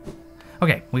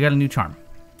 Okay, we got a new charm.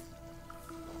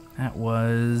 That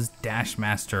was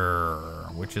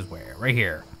Dashmaster, which is where? Right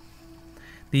here.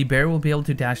 The bear will be able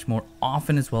to dash more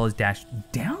often as well as dash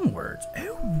downwards.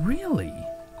 Oh, really?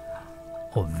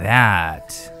 Oh,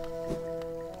 that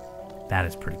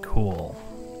is pretty cool.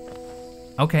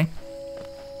 Okay.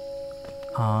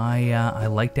 I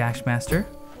like Dashmaster.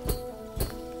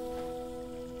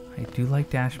 I do like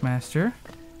Dashmaster.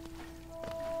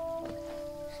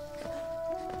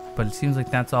 But it seems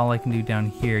like that's all I can do down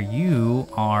here. You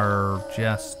are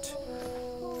just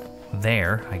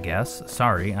there, I guess.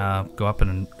 Sorry. Go up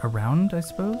and around, I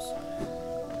suppose.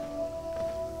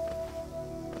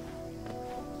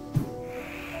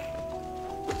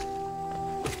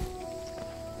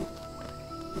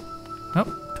 Oh,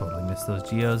 totally missed those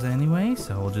geos anyway,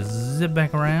 so we'll just zip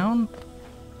back around.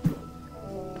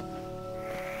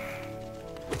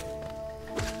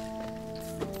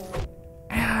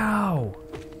 Ow!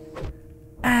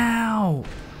 Ow!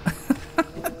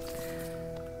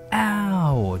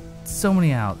 Ow! so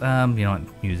many out. You know what?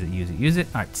 Use it.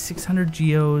 All right, 600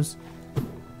 geos.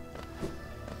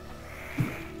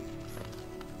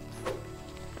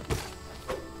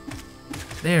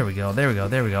 There we go.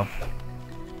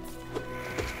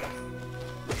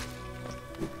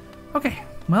 Okay,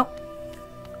 well,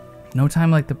 no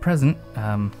time like the present,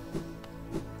 and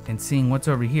seeing what's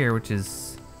over here, which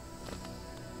is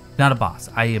not a boss.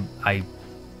 I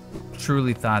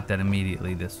truly thought that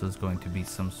immediately this was going to be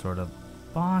some sort of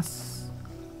boss.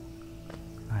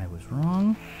 I was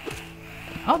wrong.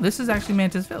 Oh, this is actually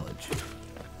Mantis Village.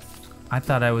 I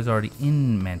thought I was already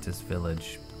in Mantis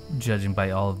Village, judging by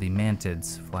all of the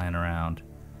Mantids flying around.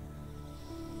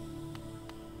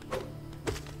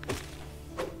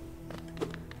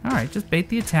 Alright, just bait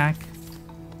the attack.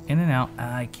 In and out.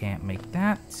 I can't make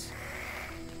that.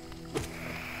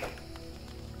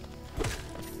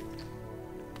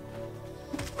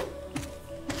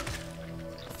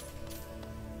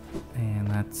 And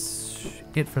that's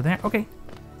it for that. Okay.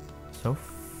 So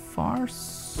far,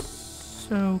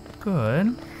 so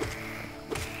good.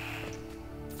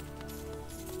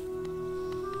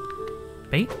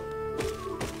 Bait.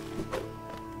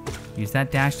 Use that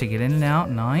dash to get in and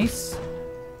out. Nice.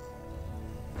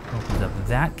 Opens up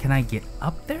that. Can I get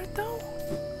up there though?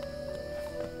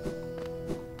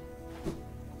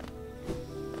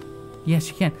 Yes,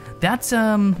 you can. That's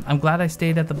I'm glad I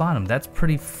stayed at the bottom. That's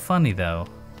pretty funny though,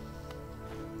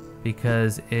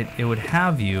 because it would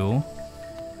have you,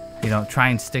 you know, try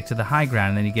and stick to the high ground,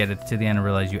 and then you get it to the end and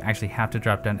realize you actually have to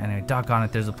drop down. Anyway, doggone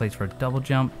it, there's a place for a double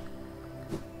jump.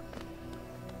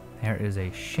 There is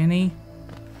a shinny.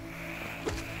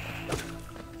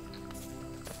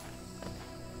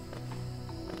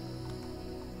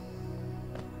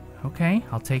 Okay,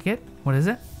 I'll take it. What is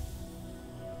it?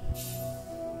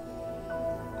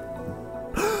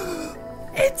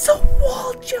 It's a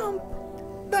wall jump!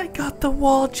 I got the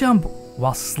wall jump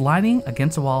while sliding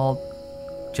against a wall.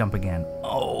 Jump again.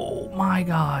 Oh my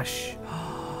gosh.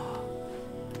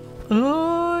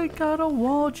 I got a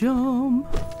wall jump.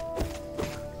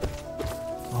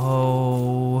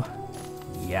 Oh,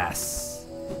 yes.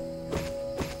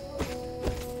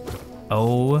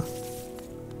 Oh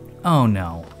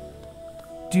no.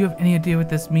 Do you have any idea what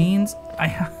this means? I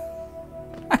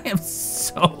have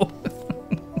so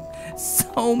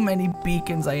many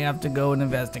beacons I have to go and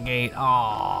investigate.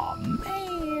 Oh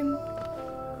man.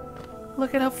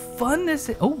 Look at how fun this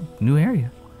is. Oh, new area.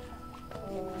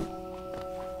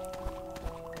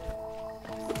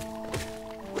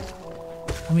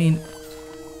 I mean,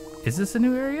 is this a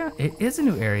new area? It is a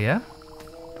new area.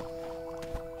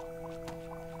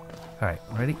 All right,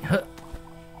 ready? Huh.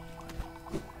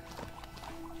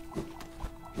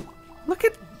 Look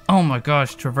at, oh my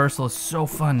gosh, traversal is so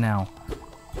fun now.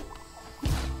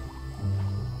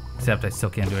 Except I still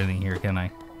can't do anything here, can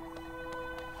I?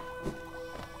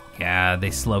 Yeah, they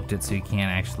sloped it so you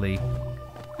can't actually.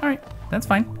 All right, that's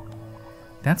fine.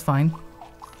 That's fine.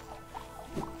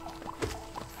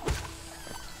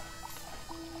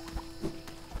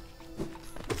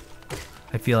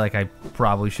 I feel like I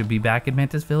probably should be back in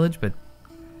Mantis Village, but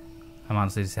I'm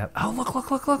honestly just happy. Oh, look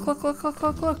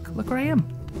where I am.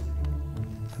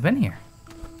 I've been here.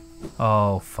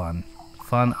 Oh, fun.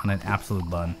 Fun on an absolute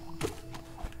bun.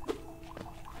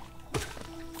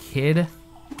 Kid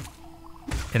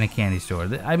in a candy store.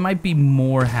 I might be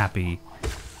more happy.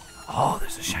 Oh,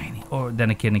 there's a shiny. Or than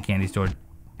a kid in a candy store.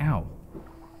 Ow.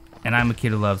 And I'm a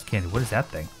kid who loves candy. What is that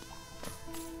thing?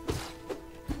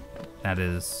 That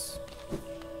is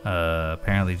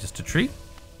apparently just a tree.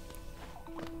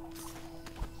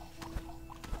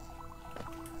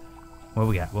 What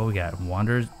we got? What we got?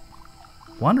 Wanderer's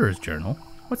Journal.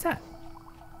 What's that?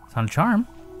 It's on a charm.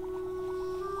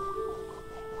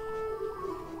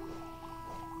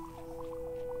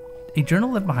 A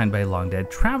journal left behind by a long-dead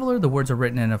traveler. The words are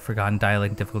written in a forgotten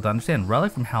dialect, difficult to understand.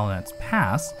 Relic from Hallownest's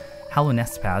past.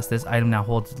 This item now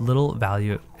holds little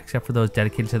value except for those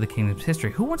dedicated to the kingdom's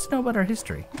history. Who wants to know about our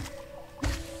history?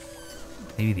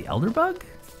 Maybe the Elder Bug?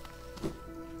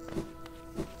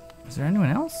 Is there anyone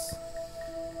else?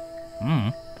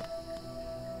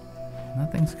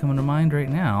 Nothing's coming to mind right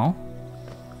now.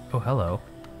 Oh, hello.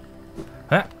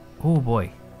 Ah, oh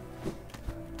boy.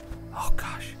 Oh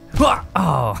gosh.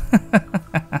 Oh.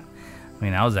 I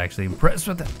mean, I was actually impressed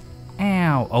with it.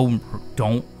 Ow. Oh,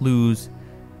 don't lose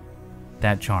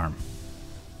that charm.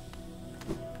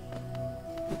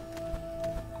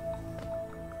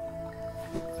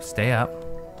 Stay up.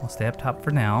 I'll stay up top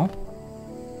for now.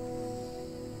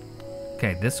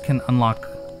 Okay, this can unlock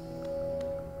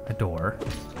a door,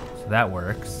 so that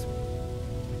works.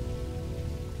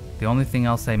 The only thing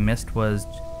else I missed was...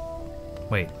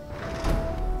 Wait.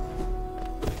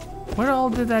 What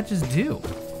all did that just do?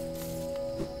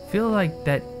 I feel like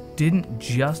that didn't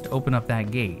just open up that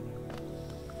gate.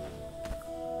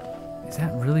 Is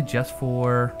that really just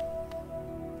for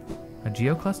a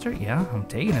geocluster? Yeah, I'm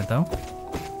taking it though.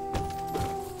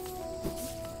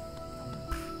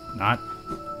 Not.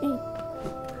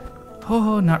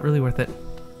 Oh, not really worth it.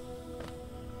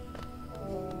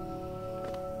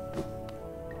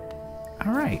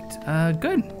 All right,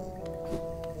 good.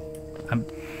 I'm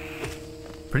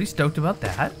pretty stoked about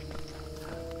that.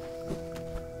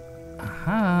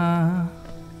 Aha.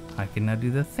 I can now do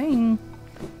the thing.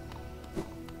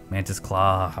 Mantis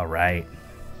claw, all right.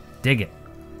 Dig it.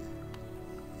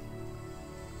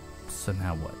 So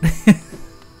now what?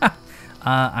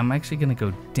 I'm actually gonna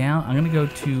go down. I'm gonna go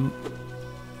to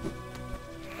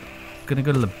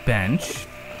the bench.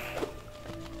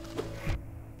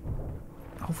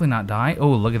 Hopefully not die.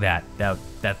 Oh, look at that.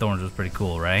 That thorns was pretty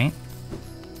cool, right?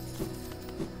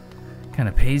 Kind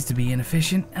of pays to be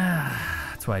inefficient.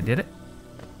 That's why I did it.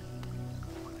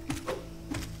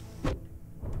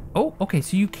 Oh, okay,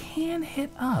 so you can hit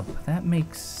up. That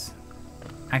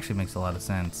actually makes a lot of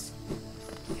sense.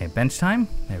 Okay, bench time.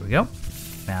 There we go.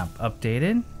 Map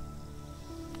updated.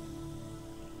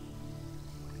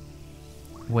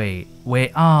 Wait.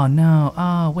 Oh, no.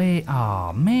 Oh, wait.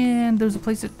 Oh, man. There's a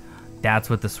place that... That's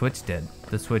what the switch did.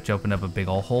 The switch opened up a big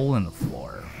old hole in the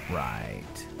floor. Right.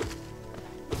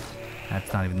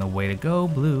 That's not even the way to go,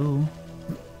 Blue.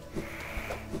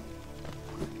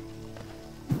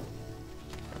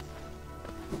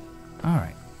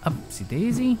 Alright. Upsy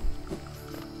daisy.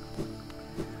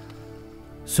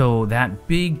 So that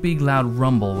big loud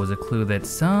rumble was a clue that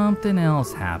something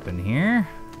else happened here.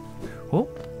 Oh,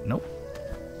 nope.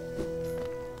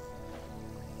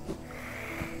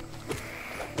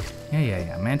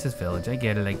 Yeah. Mantis Village. I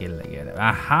get it.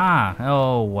 Aha!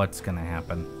 Oh, what's gonna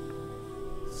happen?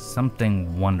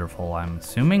 Something wonderful, I'm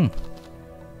assuming.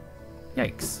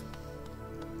 Yikes.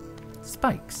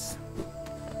 Spikes.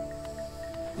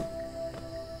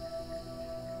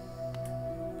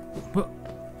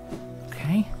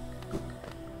 Okay.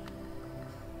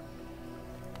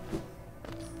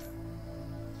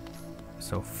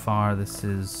 So far, this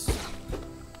is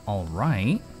all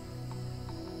right.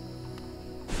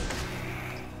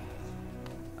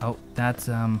 Oh, that's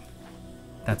a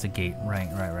gate.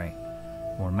 Right.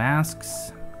 More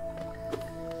masks.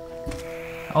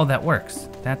 Oh, that works.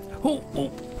 Oh.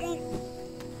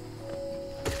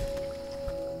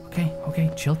 Okay.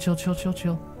 Chill.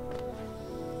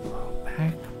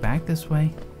 Back this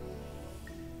way.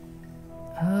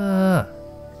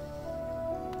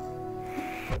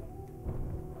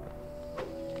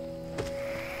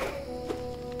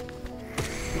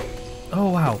 Oh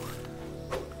wow.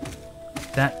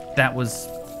 That was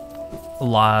a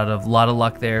lot of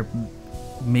luck there.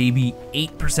 Maybe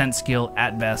 8% skill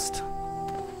at best.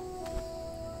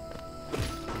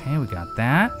 Okay, we got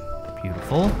that.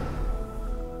 Beautiful.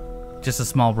 Just a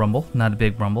small rumble, not a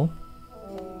big rumble.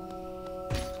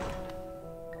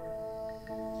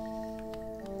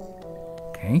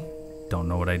 Okay, don't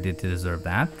know what I did to deserve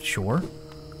that. Sure.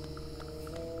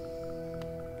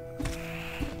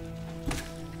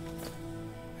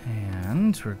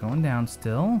 And we're going down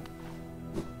still.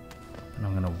 And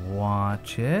I'm gonna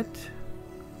watch it.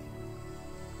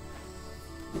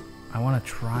 I want to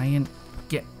try and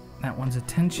get that one's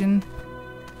attention.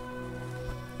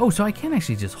 Oh, so I can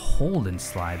actually just hold and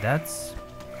slide. That's...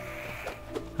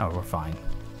 Oh, we're fine.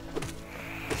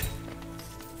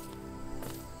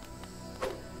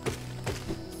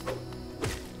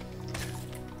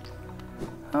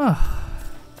 Oh.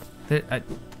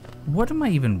 What am I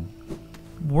even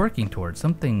working towards?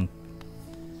 Something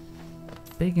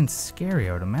big and scary,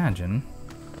 I would imagine.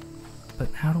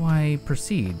 But how do I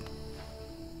proceed?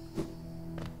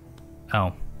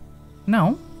 Oh.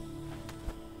 No.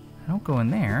 I don't go in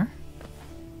there.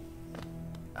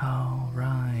 Oh,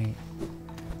 right.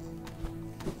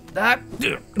 That...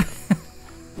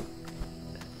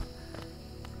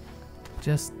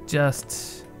 Just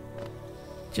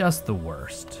the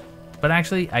worst. But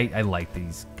actually, I like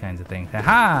these kinds of things.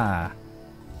 Haha!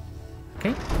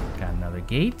 Okay, got another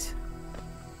gate.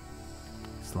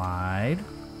 Slide.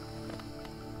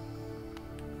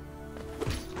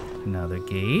 Another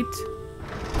gate.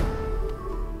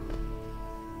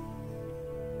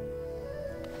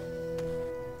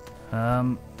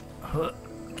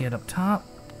 Get up top.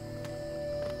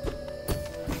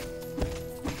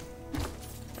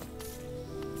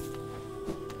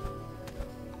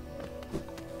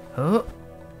 Oh,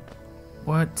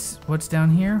 what's down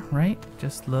here? Right?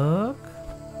 Just look.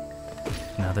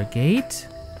 Another gate.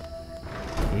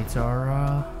 Gates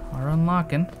are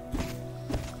unlocking.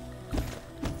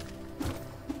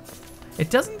 It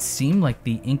doesn't seem like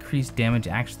the increased damage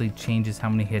actually changes how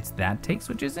many hits that takes,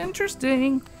 which is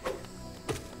interesting.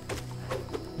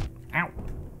 Ow.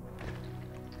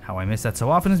 How I miss that so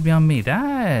often is beyond me.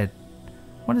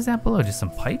 What is that below? Just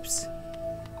some pipes?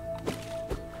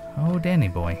 Oh, Danny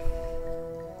boy.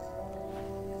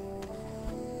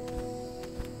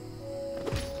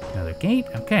 Another gate.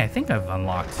 Okay, I think I've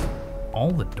unlocked all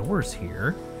the doors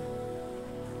here.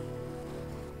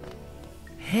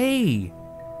 Hey,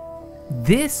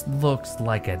 this looks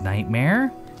like a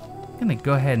nightmare. I'm gonna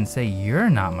go ahead and say you're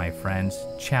not my friends.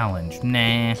 Challenge.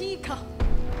 Nah.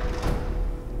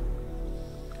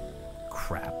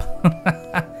 Crap.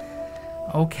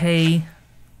 Okay.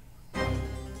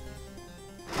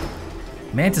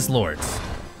 Mantis Lords.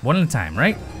 One at a time,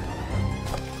 right?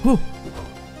 Whoa.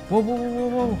 Whoa, whoa, whoa,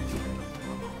 whoa, whoa.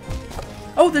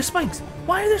 Oh, there's spikes.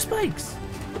 Why are there spikes?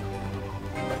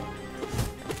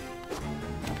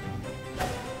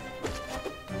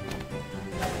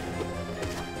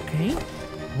 Okay.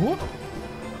 Whoa.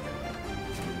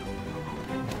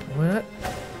 What?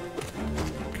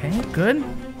 Okay, good.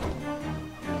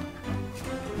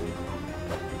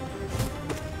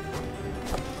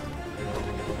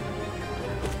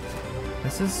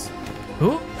 This is...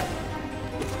 Ooh.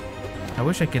 I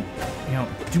wish I could, you know,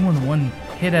 do more than one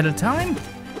hit at a time.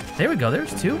 There we go,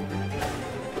 there's two.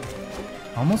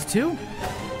 Almost two.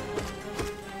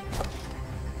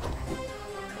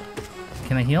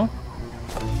 Can I heal?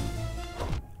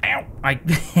 Ow!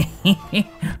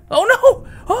 Oh no!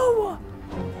 Oh!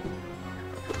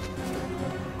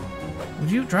 Would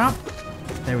you drop?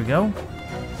 There we go.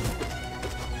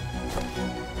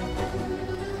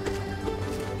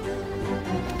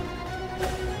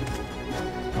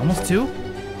 Almost two.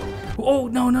 Oh,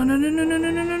 no, no, no, no, no, no,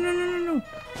 no, no, no, no, no, no.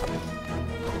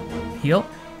 Heal.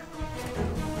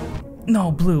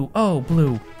 No, blue. Oh,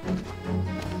 blue.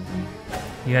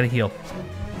 You gotta heal.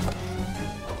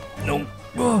 No.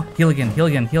 Oh, heal again, heal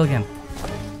again, heal again.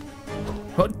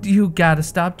 Oh, you gotta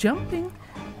stop jumping.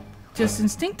 Just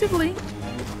instinctively.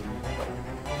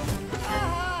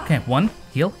 Okay, one.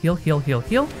 Heal, heal, heal, heal,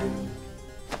 heal.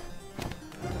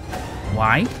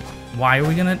 Why? Why are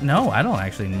we gonna... No, I don't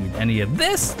actually need any of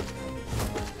this.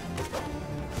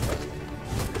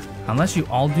 Unless you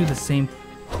all do the same...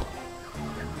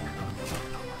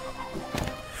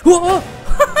 Whoa!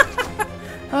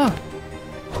 Oh.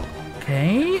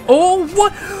 Okay. Oh,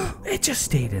 what? It just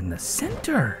stayed in the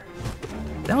center.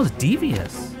 That was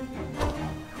devious.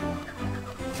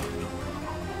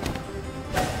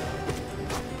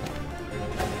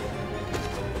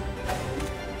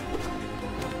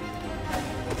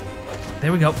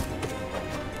 There we go.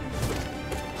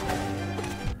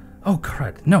 Oh,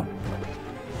 crud. No.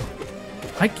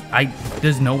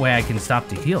 There's no way I can stop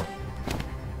to heal.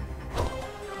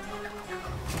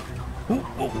 Ooh,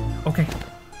 ooh, okay.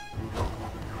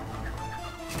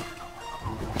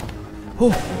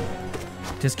 Oh,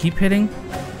 just keep hitting.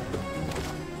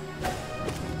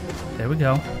 There we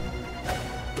go.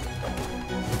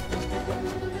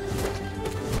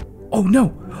 Oh,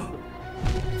 no.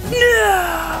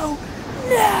 No!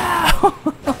 No!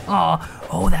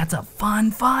 Oh, that's a fun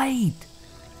fight.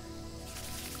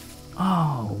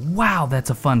 Oh, wow, that's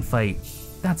a fun fight.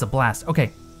 That's a blast.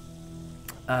 Okay.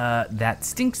 That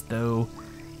stinks, though.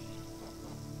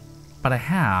 But I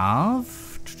have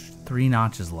 3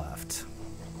 notches left.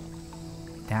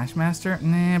 Dash Master?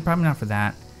 Nah, probably not for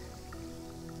that.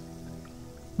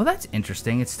 Well, that's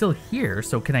interesting. It's still here,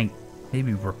 so can I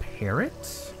maybe repair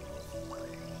it?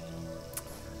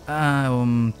 I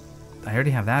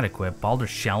already have that equipped. Baldur's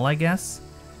Shell, I guess?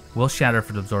 Will shatter if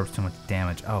it absorbs too much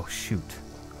damage. Oh, shoot.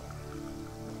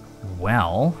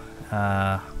 Well,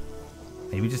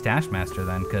 maybe just Dash Master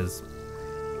then, because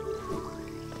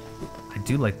I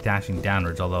do like dashing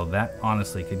downwards, although that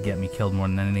honestly could get me killed more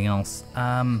than anything else.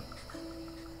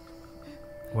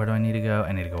 Where do I need to go?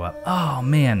 I need to go up. Oh,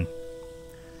 man.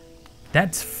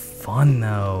 That's fun,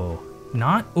 though.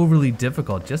 Not overly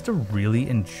difficult, just a really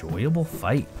enjoyable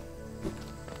fight.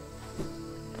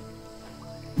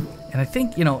 And I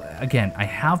think, you know, again, I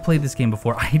have played this game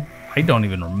before. I don't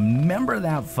even remember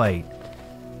that fight.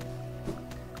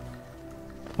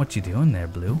 What you doing there,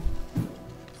 Blue?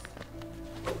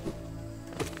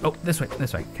 Oh, this way,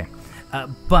 okay.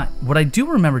 But what I do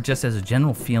remember just as a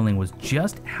general feeling was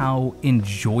just how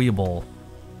enjoyable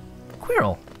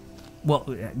Quirrell, well,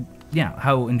 yeah,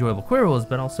 how enjoyable Quirrell was,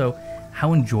 but also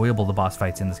how enjoyable the boss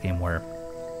fights in this game were.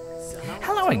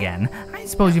 Hello again. I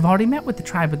suppose you've already met with the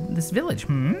tribe in this village,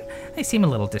 hmm? They seem a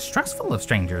little distrustful of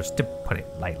strangers, to put it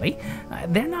lightly.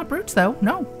 They're not brutes, though,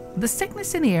 no. The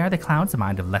sickness in the air, the clouds, the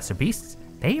mind of lesser beasts,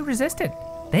 they resist it.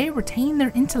 They retain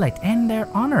their intellect and their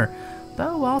honor,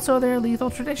 though also their lethal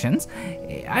traditions.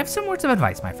 I have some words of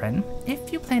advice, my friend.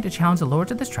 If you plan to challenge the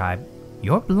lords of this tribe,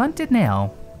 your blunted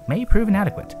nail may prove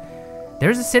inadequate.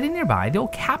 There's a city nearby, the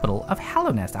old capital of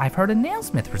Hallownest. I've heard a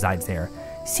nailsmith resides there.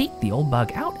 Seek the old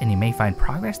bug out and you may find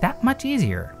progress that much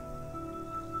easier.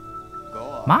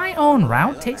 My own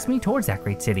route takes me towards that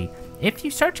great city. If you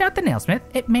search out the nailsmith,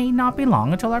 it may not be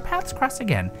long until our paths cross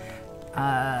again.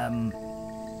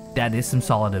 That is some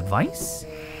solid advice.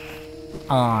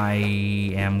 I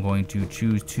am going to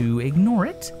choose to ignore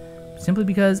it, simply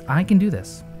because I can do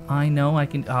this. I know I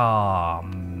can, I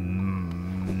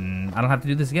don't have to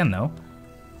do this again though,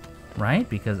 right?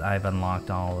 Because I've unlocked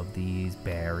all of these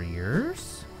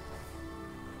barriers.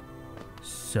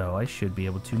 So I should be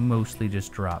able to mostly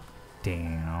just drop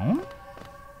down.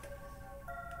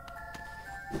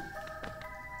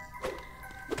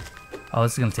 Oh,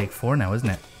 this is gonna take 4 now, isn't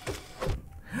it?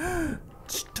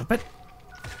 Stupid.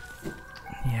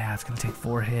 Yeah, it's gonna take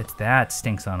 4 hits. That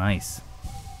stinks on ice.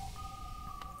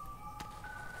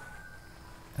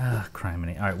 Ugh,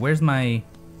 criminy. Alright, where's my...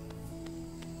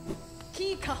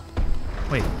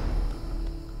 Wait.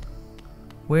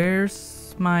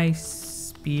 Where's my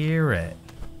spirit?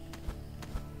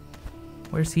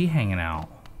 Where's he hanging out?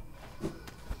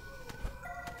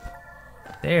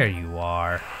 There you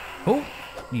are. Oh,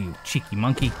 you cheeky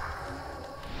monkey.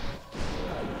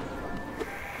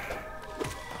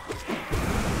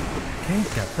 Okay,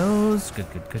 got those.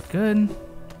 Good, good, good, good.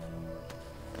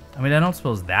 I mean, I don't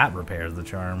suppose that repairs the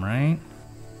charm, right?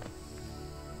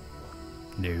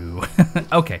 No.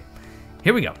 Okay,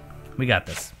 here we go. We got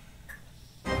this.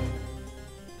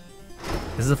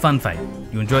 This is a fun fight.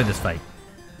 You enjoyed this fight.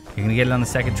 You're gonna get it on the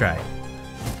second try.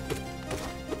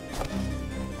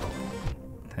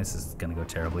 This is gonna go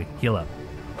terribly. Heal up.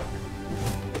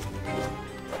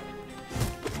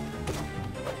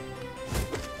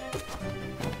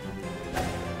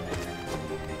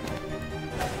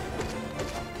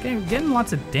 Okay, we're getting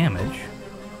lots of damage.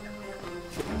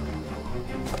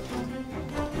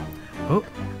 Oh.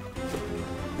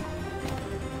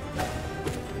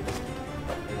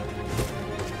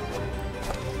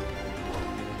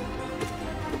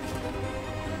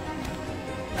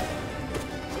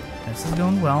 This is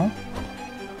going well.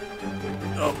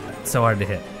 Oh, it's so hard to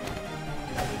hit.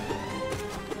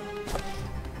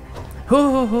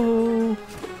 Ho ho ho!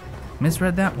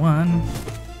 Misread that one.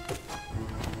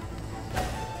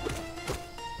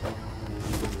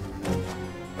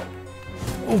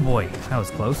 Oh boy, that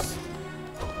was close.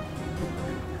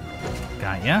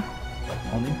 Got ya.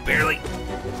 Only barely.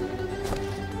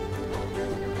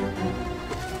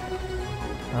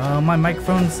 Oh, my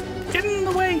microphone's getting in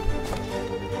the way.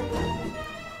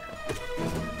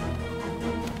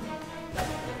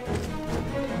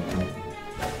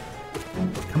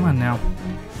 Come on now.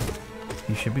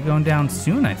 You should be going down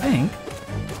soon, I think.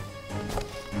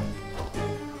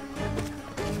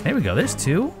 There we go, there's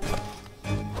 2.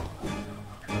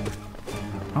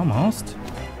 Almost.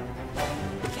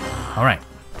 All right.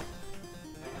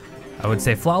 I would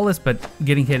say flawless, but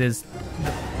getting hit is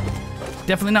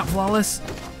definitely not flawless.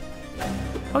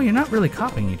 Oh, you're not really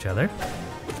copying each other.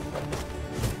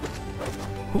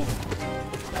 Ooh.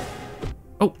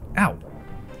 Oh, ow.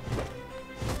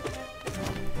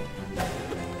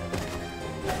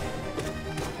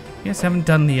 You guys haven't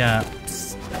done the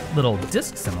little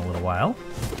discs in a little while.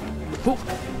 Ooh.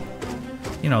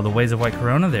 You know, the ways of White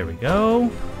Corona, there we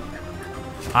go.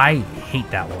 I hate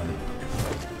that one.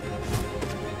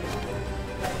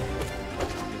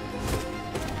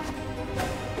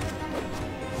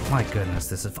 My goodness,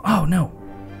 this is, oh no.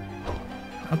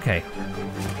 Okay,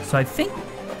 so I think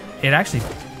it actually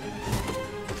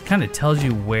kind of tells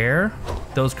you where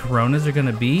those Coronas are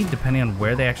gonna be, depending on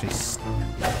where they actually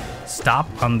stop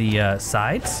on the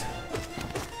sides.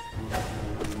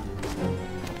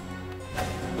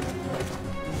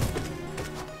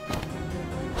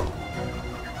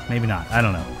 Maybe not, I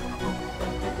don't know.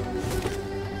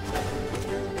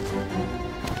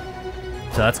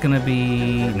 So that's gonna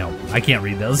be, no, I can't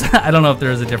read those. I don't know if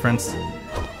there is a difference.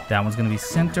 That one's gonna be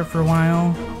center for a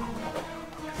while.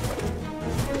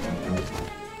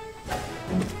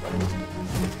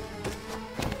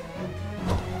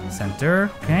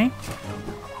 Center, okay.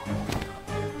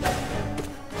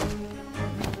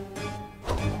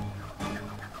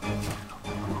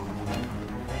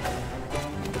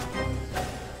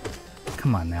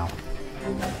 Come on now.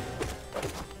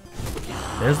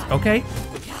 There's, okay.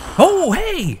 Oh,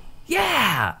 hey!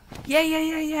 Yeah!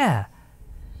 Yeah.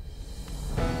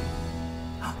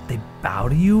 They bow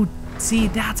to you? See,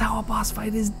 that's how a boss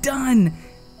fight is done.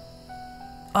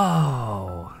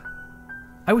 Oh.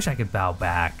 I wish I could bow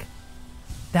back.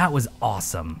 That was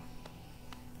awesome.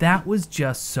 That was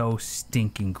just so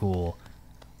stinking cool.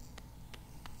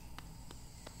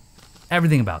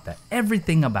 Everything about that.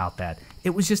 Everything about that.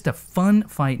 It was just a fun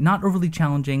fight, not overly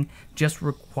challenging, just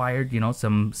required, you know,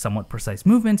 some somewhat precise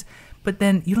movements. But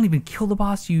then you don't even kill the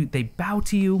boss. They bow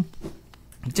to you.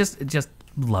 Just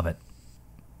love it.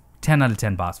 10 out of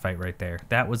 10 boss fight right there.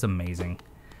 That was amazing.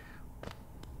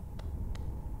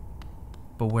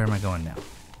 But where am I going now?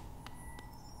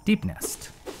 Deep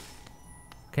Nest.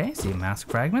 Okay, see a mask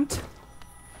fragment.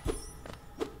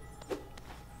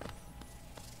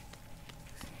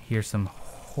 Hear some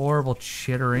horrible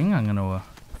chittering. I'm gonna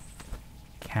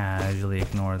casually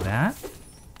ignore that.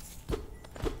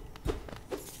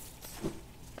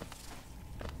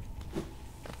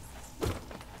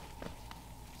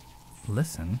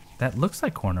 Listen, that looks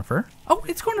like Cornifer. Oh,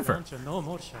 it's Cornifer.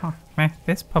 Huh,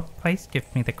 this place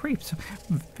gives me the creeps.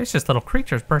 Vicious little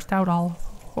creatures burst out all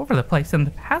over the place, and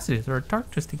the passages are a dark,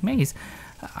 twisting maze.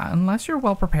 Unless you're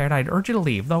well prepared, I'd urge you to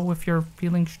leave, though if you're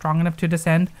feeling strong enough to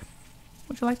descend.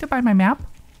 Would you like to buy my map?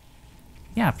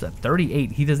 Yeah, it's a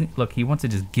 38. He doesn't... Look, he wants to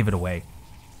just give it away.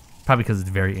 Probably because it's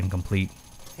very incomplete.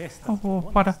 Oh,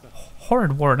 what a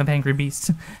horrid warren of angry beasts.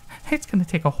 It's going to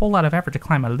take a whole lot of effort to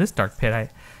climb out of this dark pit. I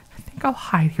think I'll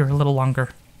hide here a little longer.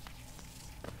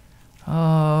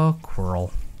 Oh,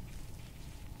 Quirrell.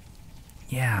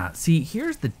 Yeah, see,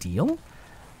 here's the deal.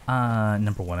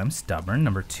 Number one, I'm stubborn.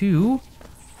 Number two,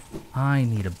 I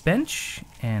need a bench,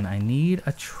 and I need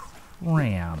a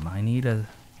tram. I need a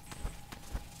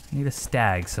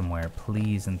stag somewhere,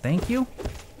 please and thank you.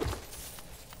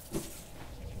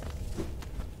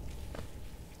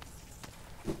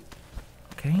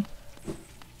 Okay.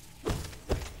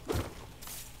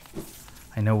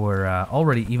 I know we're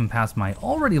already even past my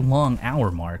already long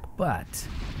hour mark, but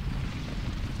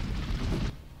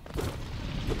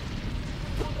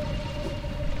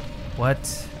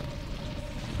what?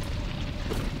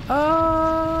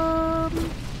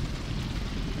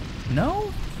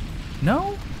 No?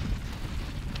 No?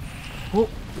 Well,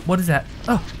 what is that?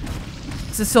 Oh,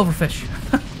 it's a silverfish.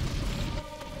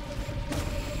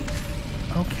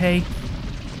 Okay.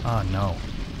 Oh, no.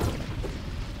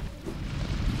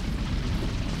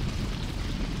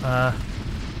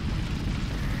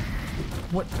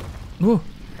 What? Ooh.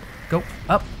 Go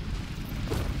up.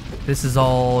 This is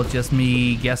all just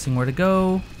me guessing where to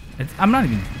go. I'm not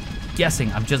even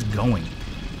guessing, I'm just going.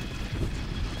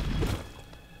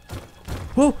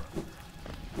 Whoa!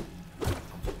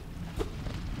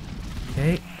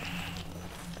 Okay.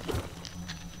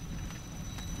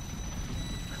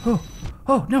 Oh,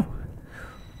 oh no!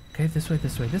 Okay, this way,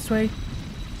 this way, this way.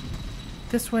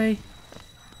 This way.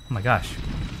 Oh my gosh.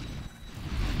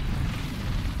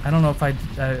 I don't know if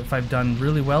I've done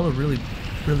really well or really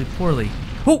poorly.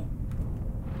 Oh!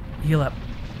 Heal up.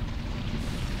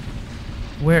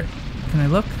 Where can I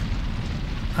look?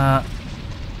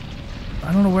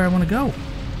 I don't know where I want to go.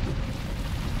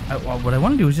 What I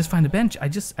want to do is just find a bench. I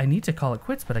need to call it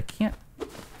quits, but I can't.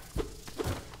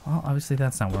 Well, obviously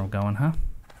that's not where I'm going, huh?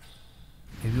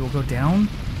 Maybe we'll go down.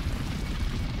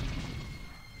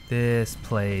 This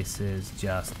place is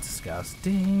just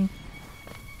disgusting.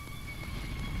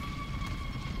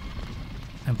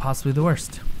 And possibly the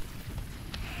worst.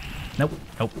 Nope,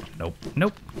 nope, nope,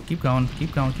 nope. Keep going,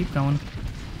 keep going, keep going.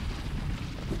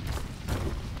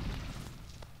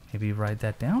 Maybe ride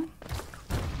that down?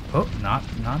 Oh, not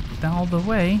all the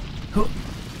way. Oh.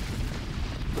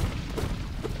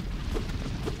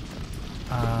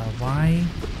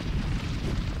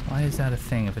 Why is that a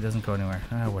thing if it doesn't go anywhere?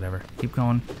 Whatever. Keep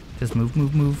going. Just move,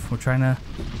 move, move. We're trying to...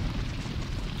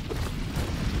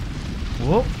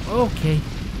 Whoa, okay.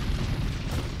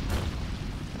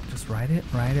 Just ride it,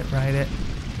 ride it, ride it.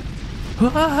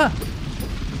 Ah!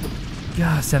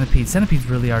 God, centipede. Centipede's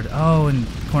really hard. Oh, and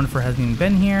Cornifer hasn't even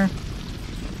been here.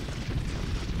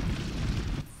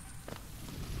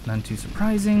 None too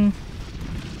surprising.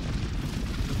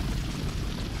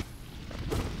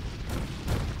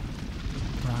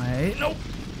 Right. Nope.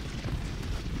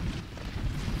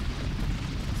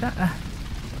 Is that,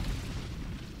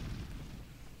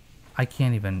 I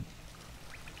can't even.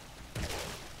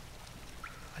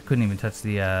 I couldn't even touch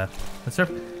the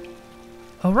surf.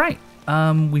 All right.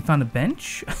 We found a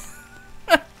bench.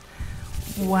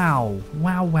 Wow.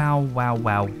 Wow, wow, wow,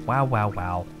 wow, wow, wow,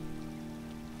 wow.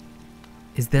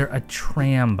 Is there a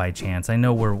tram by chance? I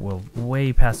know we're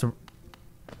way past the...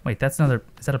 Wait, that's another...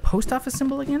 Is that a post office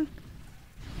symbol again?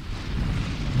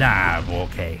 Nah,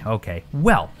 okay, okay.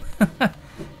 Well,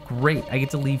 great. I get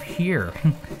to leave here.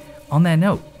 On that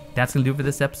note, that's going to do it for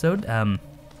this episode.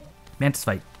 Mantis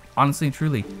fight. honestly and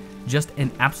truly, just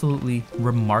an absolutely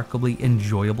remarkably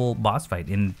enjoyable boss fight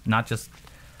in not just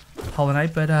Hollow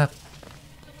Knight, but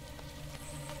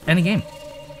any game.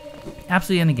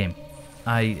 Absolutely any game.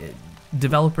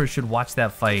 Developers should watch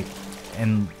that fight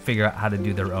and figure out how to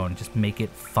do their own. Just make it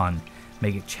fun.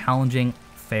 Make it challenging,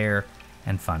 fair,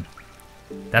 and fun.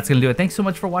 That's going to do it. Thanks so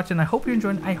much for watching. I hope you're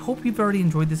enjoying. I hope you've already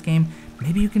enjoyed this game.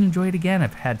 Maybe you can enjoy it again.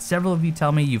 I've had several of you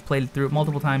tell me you've played through it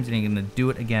multiple times and you're going to do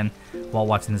it again while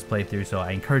watching this playthrough. So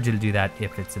I encourage you to do that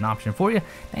if it's an option for you.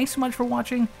 Thanks so much for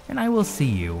watching, and I will see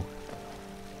you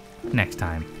next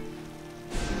time,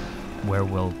 where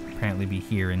we'll apparently be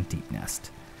here in Deep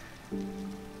Nest.